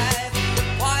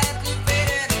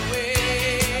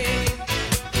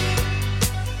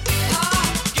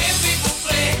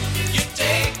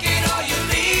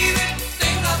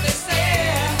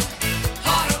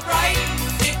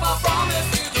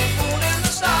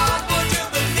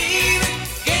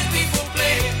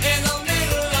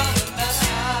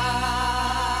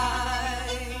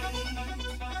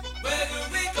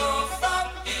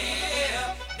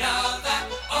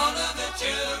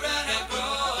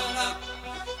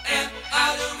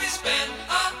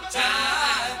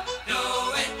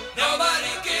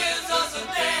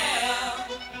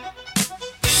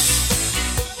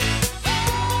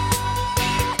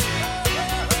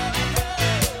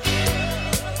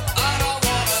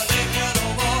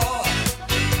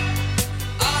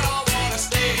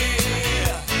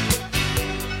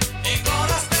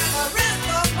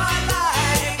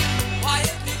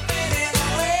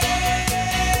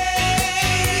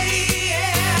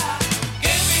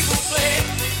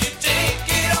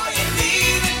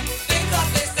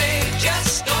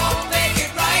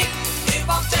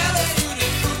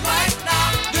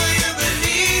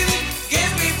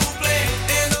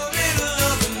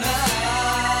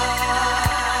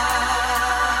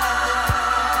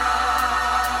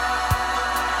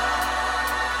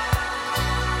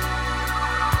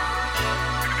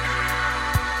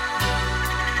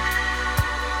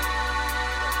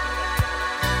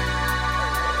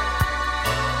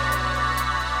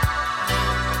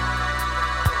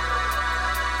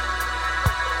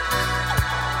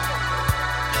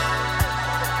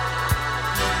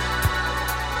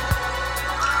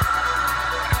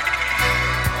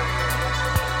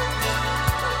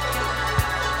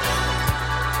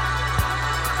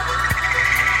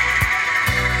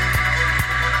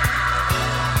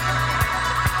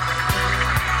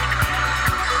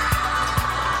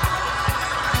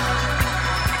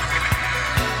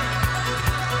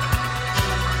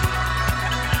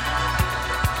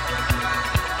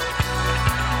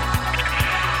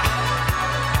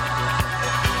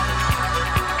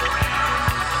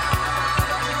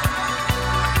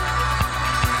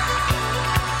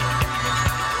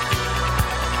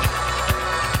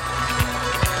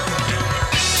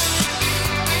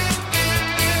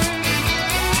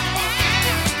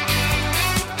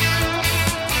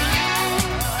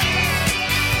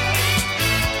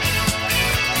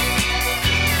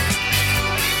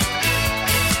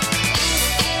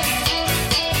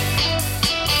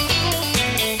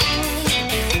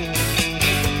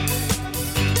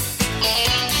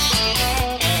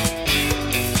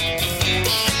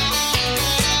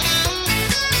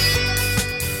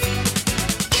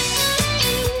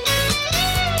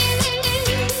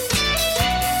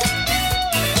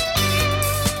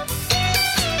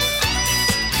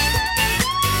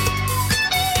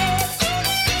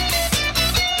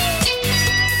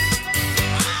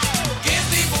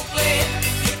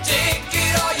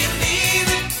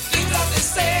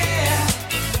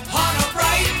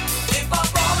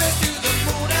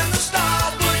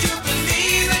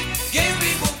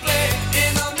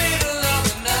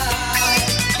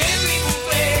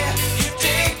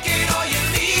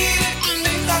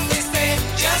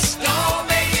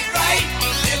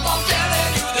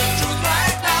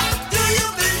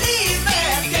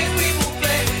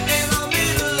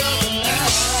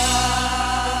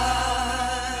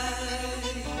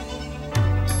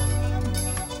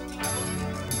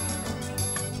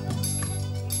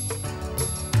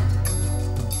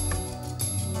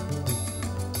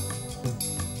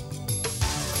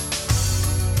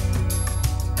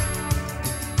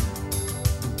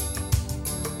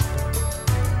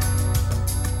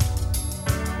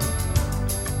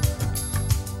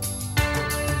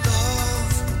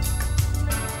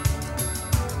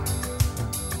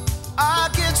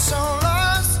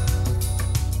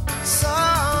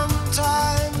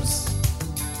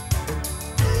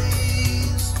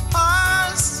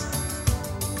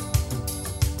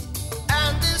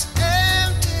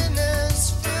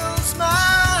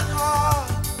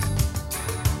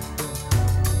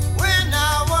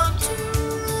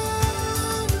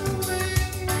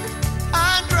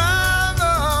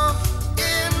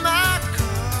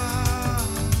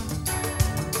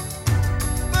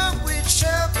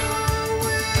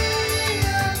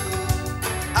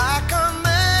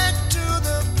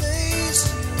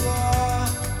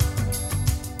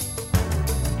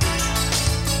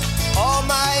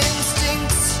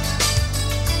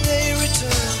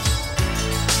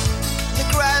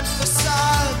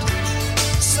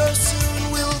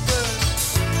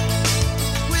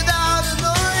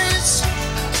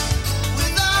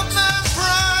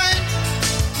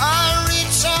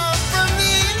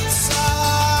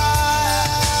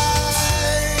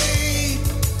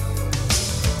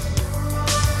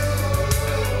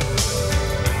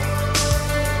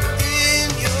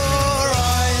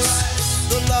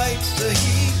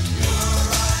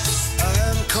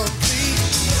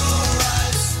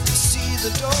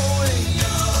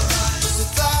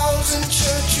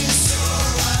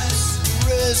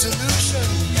resolution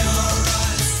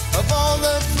of all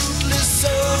the fruitless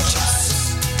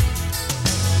searches.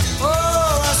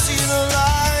 Oh, I see the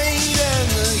light and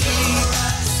the heat.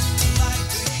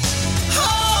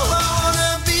 Oh, I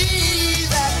wanna be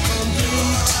that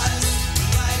complete.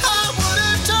 I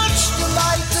wanna touch the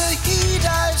light, the heat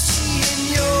I see in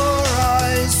your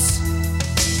eyes.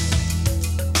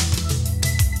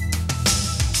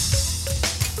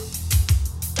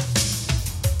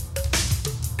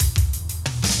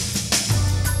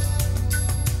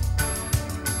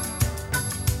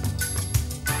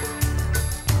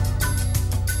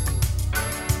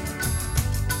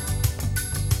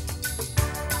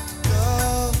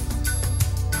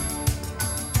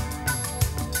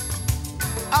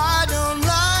 I don't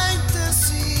like to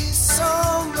see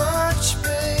so much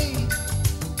pain,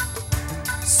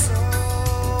 so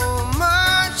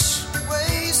much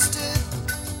wasted,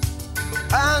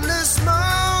 and this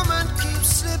moment keeps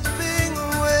slipping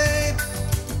away.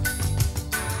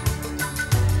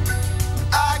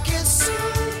 I get so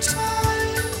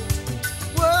tired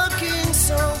working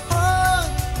so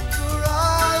hard for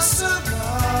our survival.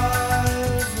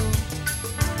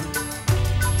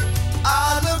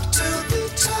 I look to the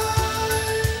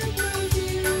time with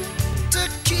you to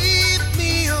keep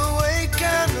me awake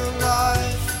and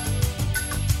alive.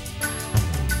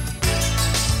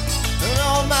 And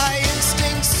all my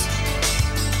instincts,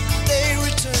 they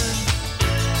return,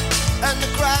 and the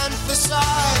grand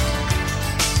facade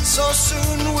so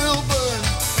soon will burn.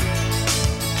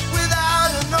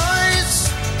 Without a noise,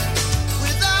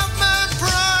 without my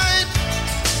pride,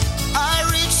 I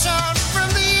reach out from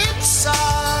the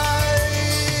inside.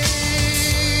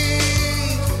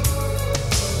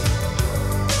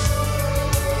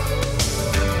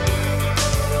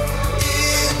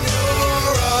 In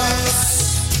your eyes,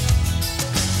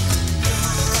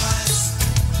 your eyes,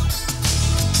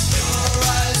 your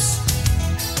eyes,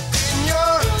 in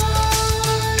your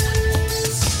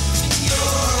eyes,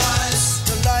 your eyes,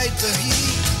 the light, the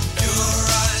heat, your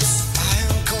eyes, I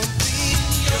am complete.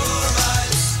 Your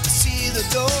eyes, see the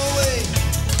doorway,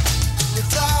 a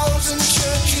thousand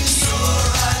churches. Your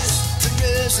eyes, the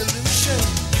resolution.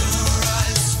 Your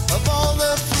eyes, of all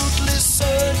the fruitless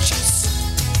searches.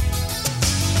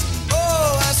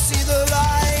 Oh, I see the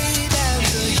light and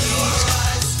the heat.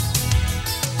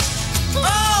 Oh,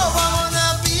 I wanna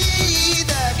be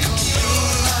that complete.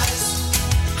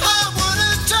 I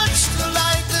wanna touch the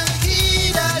light, the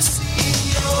heat I see in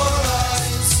your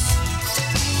eyes.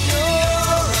 In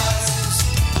your eyes.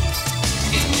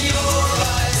 In your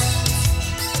eyes.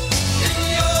 In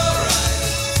your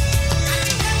eyes.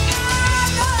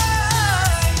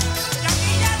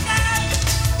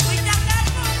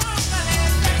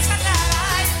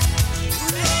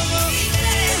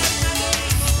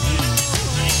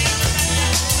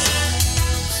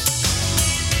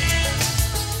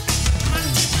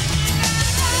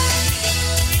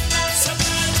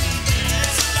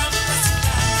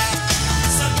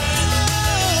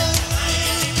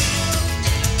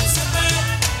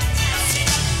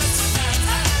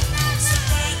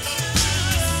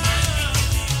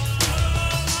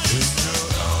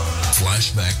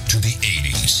 Flashback to the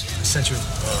 80s. I sent you a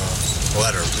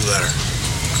letter, blue letter.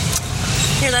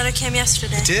 Your letter came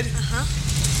yesterday. It did? Uh-huh.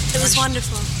 It was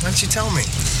wonderful. Why didn't you tell me?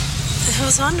 It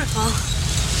was wonderful.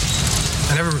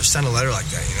 I never sent a letter like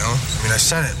that, you know? I mean, I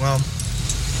sent it, well,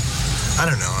 I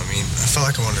don't know. I mean, I felt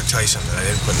like I wanted to tell you something that I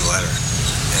didn't put in the letter.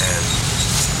 And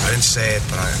I didn't say it,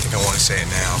 but I think I want to say it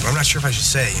now. But I'm not sure if I should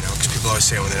say it, you know, because people always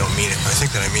say it when they don't mean it. But I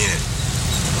think that I mean it.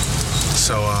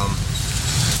 So,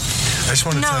 I just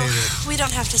want to tell you that... we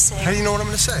don't have to say it. How do you know what I'm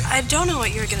going to say? I don't know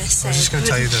what you're going to say. I was just going to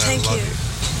tell you that Thank I love you. you.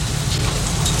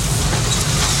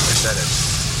 I said it.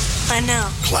 I know.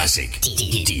 Classic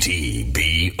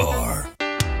TBR.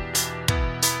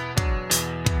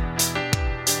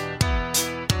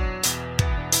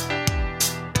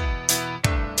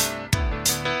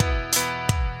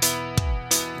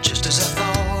 Just as I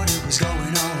thought it was going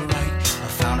all right, I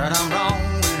found out I'm wrong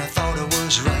when I thought I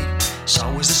was right. It's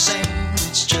always the same,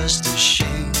 it's just a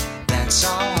shame, that's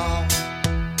all.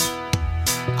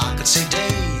 I could say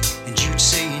day and you'd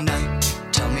say night.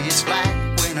 Tell me it's black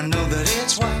when I know that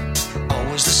it's white.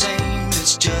 Always the same,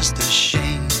 it's just a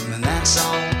shame, and that's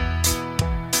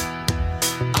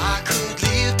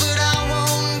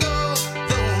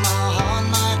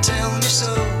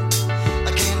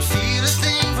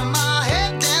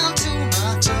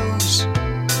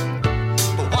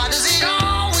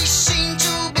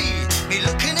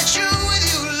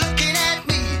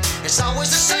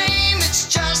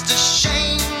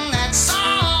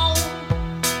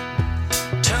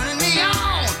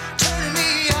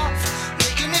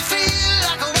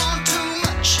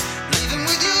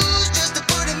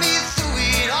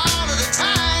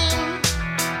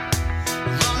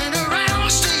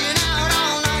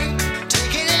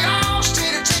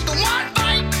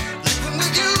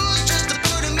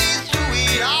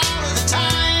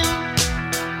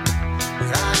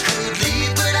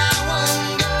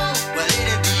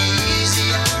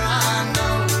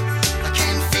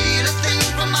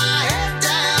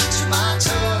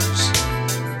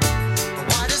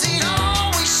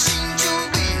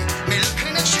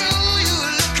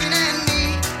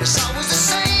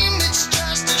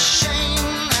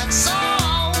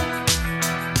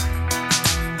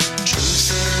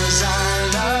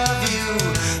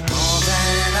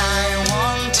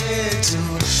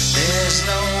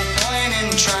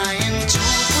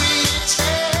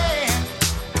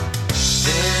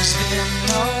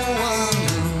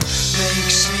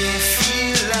me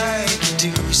feel like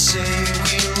you do. Say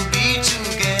we'll be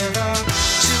together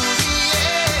to the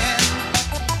end.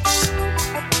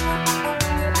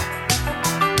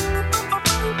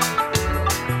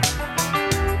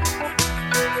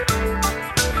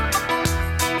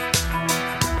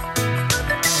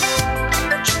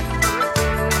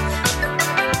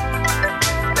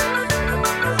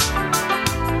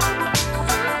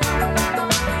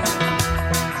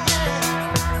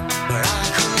 But I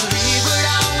could leave, but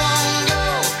I won't go.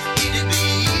 It'd be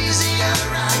easier,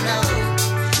 I know.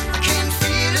 I can't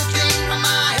feel a thing from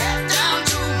my head down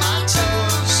to my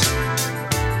toes.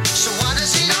 So why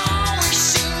does it always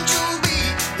seem to be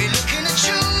me looking at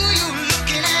you, you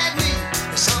looking at me?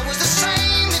 It's always the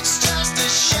same, it's just a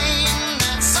shame,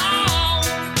 that's all.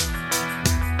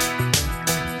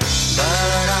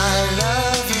 But I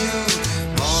love you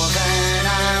more than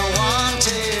I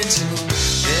wanted to.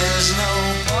 There's no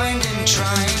point in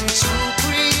trying to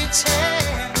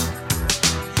pretend.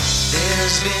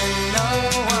 There's been